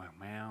sitting there going,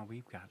 well,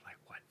 we've got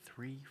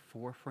 3,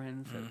 4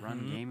 friends that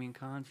run gaming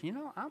cons.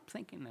 I'm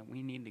thinking that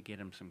we need to get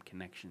them some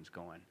connections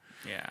going.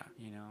 Yeah.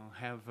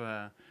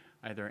 Have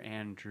either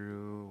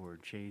Andrew or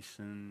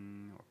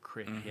Jason or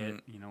Crit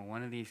Hit,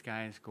 one of these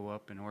guys go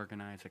up and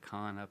organize a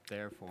con up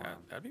there for them.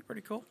 That'd be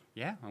pretty cool.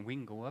 Yeah, and we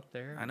can go up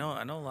there. I know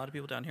a lot of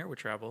people down here would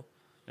travel.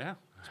 Yeah.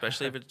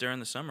 Especially if it's during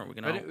the summer. We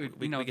can hit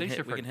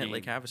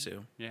Lake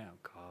Havasu. Yeah,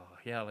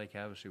 yeah, Lake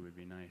Havasu would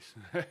be nice.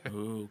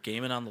 Ooh,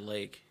 gaming on the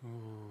lake.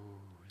 Ooh,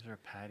 is there a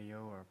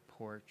patio or a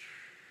porch?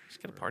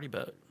 Just got a party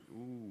boat.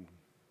 Ooh,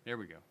 there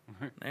we go.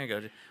 There you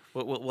go.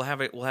 We'll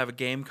have a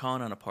game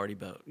con on a party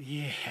boat.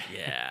 Yeah.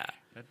 Yeah.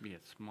 That'd be a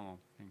small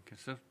thing,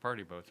 because those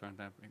party boats aren't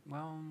that big.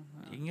 Well,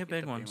 you can get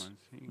big ones.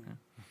 Yeah.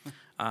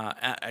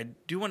 I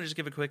do want to just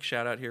give a quick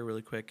shout out here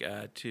really quick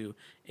to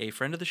a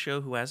friend of the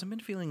show who hasn't been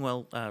feeling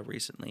well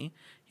recently.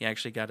 He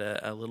actually got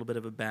a little bit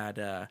of a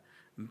bad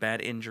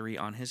injury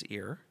on his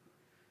ear.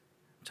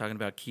 I'm talking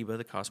about Kiba,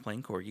 the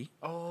cosplaying corgi.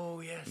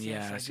 Oh, yes.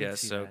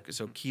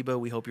 So Kiba,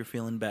 we hope you're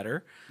feeling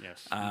better.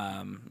 Yes.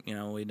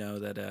 We know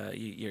that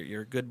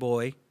you're a good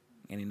boy,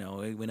 and we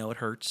know it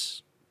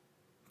hurts.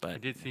 But I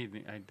did see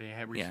they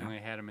had recently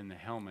had him in the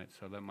helmet,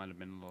 so that might have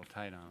been a little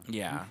tight on him.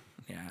 Yeah,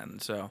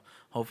 and so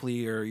hopefully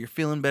you're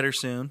feeling better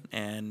soon,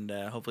 and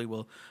hopefully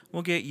we'll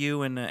get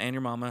you and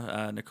your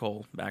mama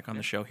Nicole back on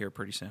the show here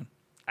pretty soon.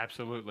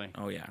 Absolutely.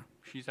 Oh yeah.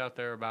 She's out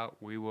there about.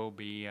 We will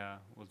be.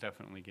 We'll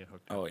definitely get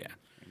hooked up. Oh yeah.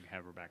 And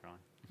have her back on.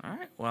 All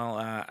right. Well,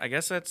 I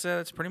guess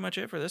that's pretty much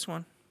it for this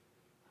one.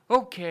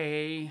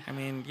 Okay. I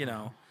mean,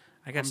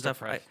 I got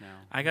stuff.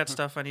 I got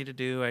stuff I need to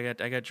do. I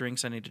got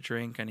drinks I need to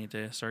drink. I need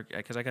to start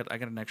because I got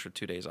an extra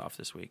 2 days off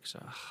this week. So,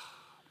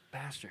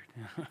 bastard.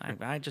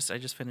 I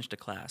just finished a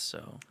class.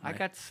 So I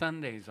got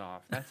Sundays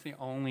off. That's the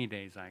only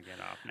days I get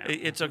off now.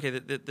 It's okay.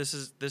 This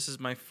is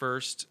my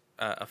first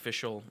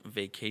official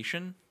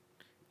vacation,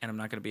 and I'm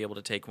not going to be able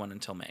to take one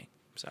until May.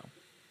 So,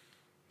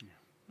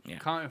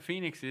 yeah.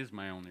 Phoenix is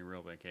my only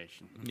real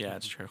vacation. Yeah,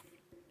 it's true.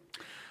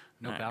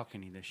 No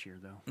balcony this year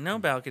though. No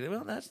balcony.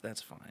 Well,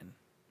 that's fine.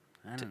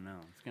 I don't know.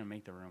 It's going to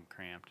make the room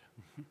cramped.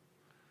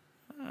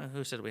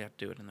 Who said we have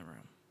to do it in the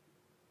room?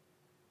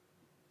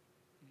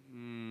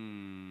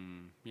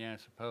 Yeah, I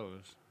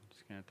suppose.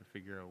 Just going to have to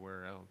figure out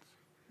where else.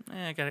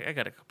 I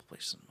got a couple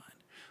places in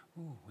mind.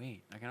 Oh,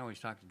 wait. I can always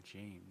talk to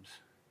James.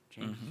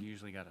 James has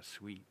usually got a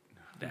suite.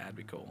 That'd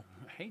be cool.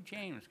 Hey,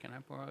 James, can I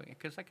borrow?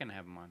 Because I can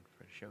have him on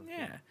for the show.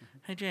 Yeah. Too.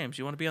 Hey, James,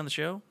 you want to be on the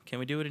show? Can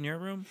we do it in your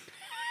room?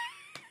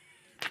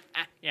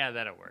 Yeah,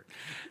 that'll work.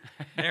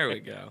 There we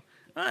go.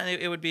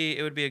 It would be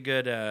a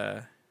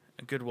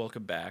good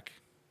welcome back,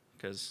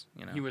 because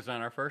he was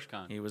on our first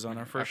con. He was on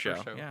our first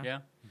show. Yeah.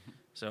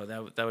 So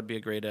that would be a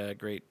great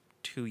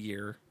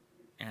 2-year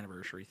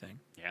anniversary thing.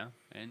 Yeah,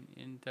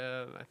 and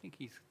I think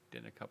he's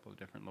did a couple of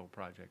different little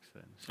projects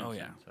then. Oh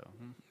yeah. So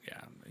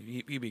yeah,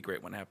 he'd be a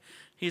great one to have.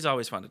 He's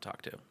always fun to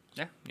talk to.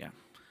 Yeah. Yeah.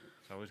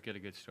 Always get a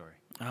good story.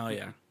 Oh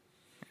yeah.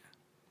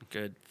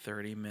 Good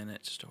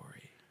 30-minute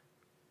story.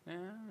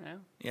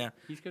 Yeah.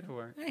 He's good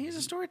for it. Yeah, he's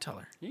a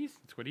storyteller.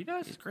 That's what he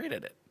does. He's great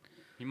at it.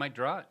 He might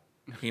draw it.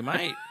 He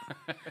might.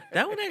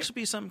 That would actually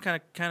be something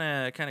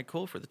kind of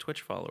cool for the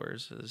Twitch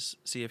followers. Is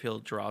see if he'll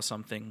draw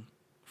something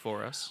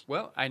for us.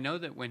 Well, I know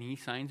that when he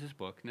signs his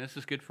book, and this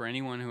is good for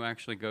anyone who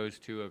actually goes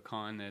to a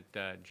con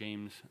that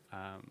James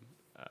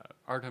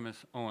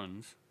Artemis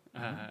Owens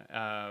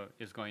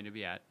is going to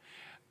be at.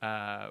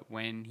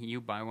 When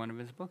you buy one of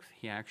his books,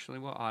 he actually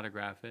will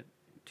autograph it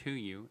to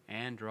you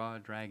and draw a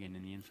dragon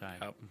in the inside.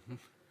 Oh.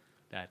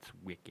 That's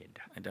wicked.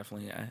 I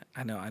definitely,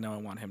 I know I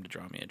want him to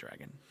draw me a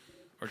dragon,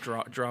 or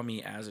draw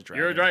me as a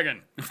dragon. You're a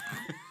dragon.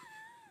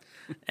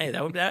 Hey,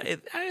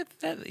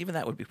 even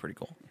that would be pretty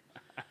cool.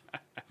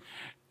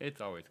 It's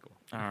always cool.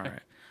 All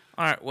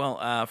right.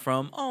 Well,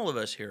 from all of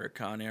us here at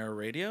Con Air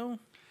Radio,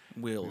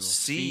 we'll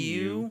see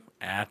you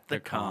at the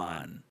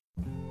con.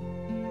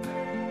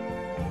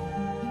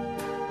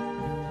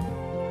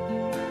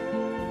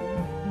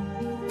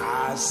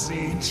 I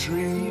see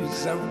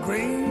trees of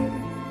green,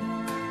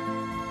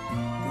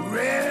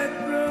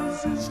 red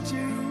roses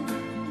too.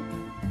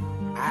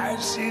 I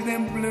see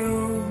them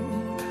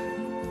bloom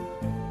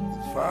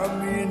for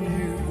me and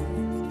you.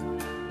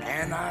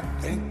 And I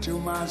think to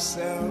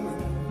myself,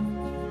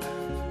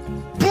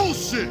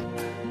 bullshit!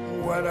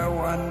 What a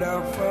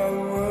wonderful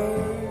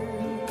world.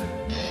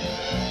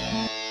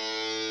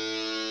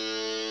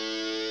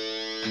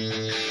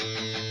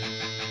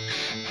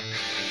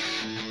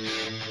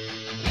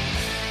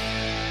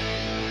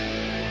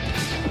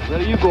 Where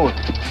are you going?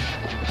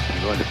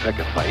 I'm going to pick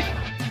a fight.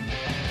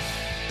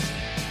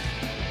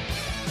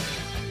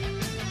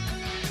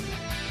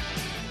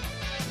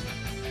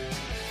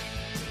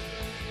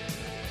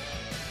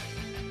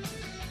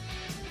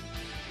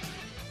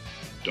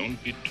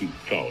 Don't be too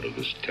proud of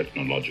this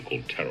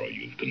technological terror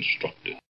you've constructed.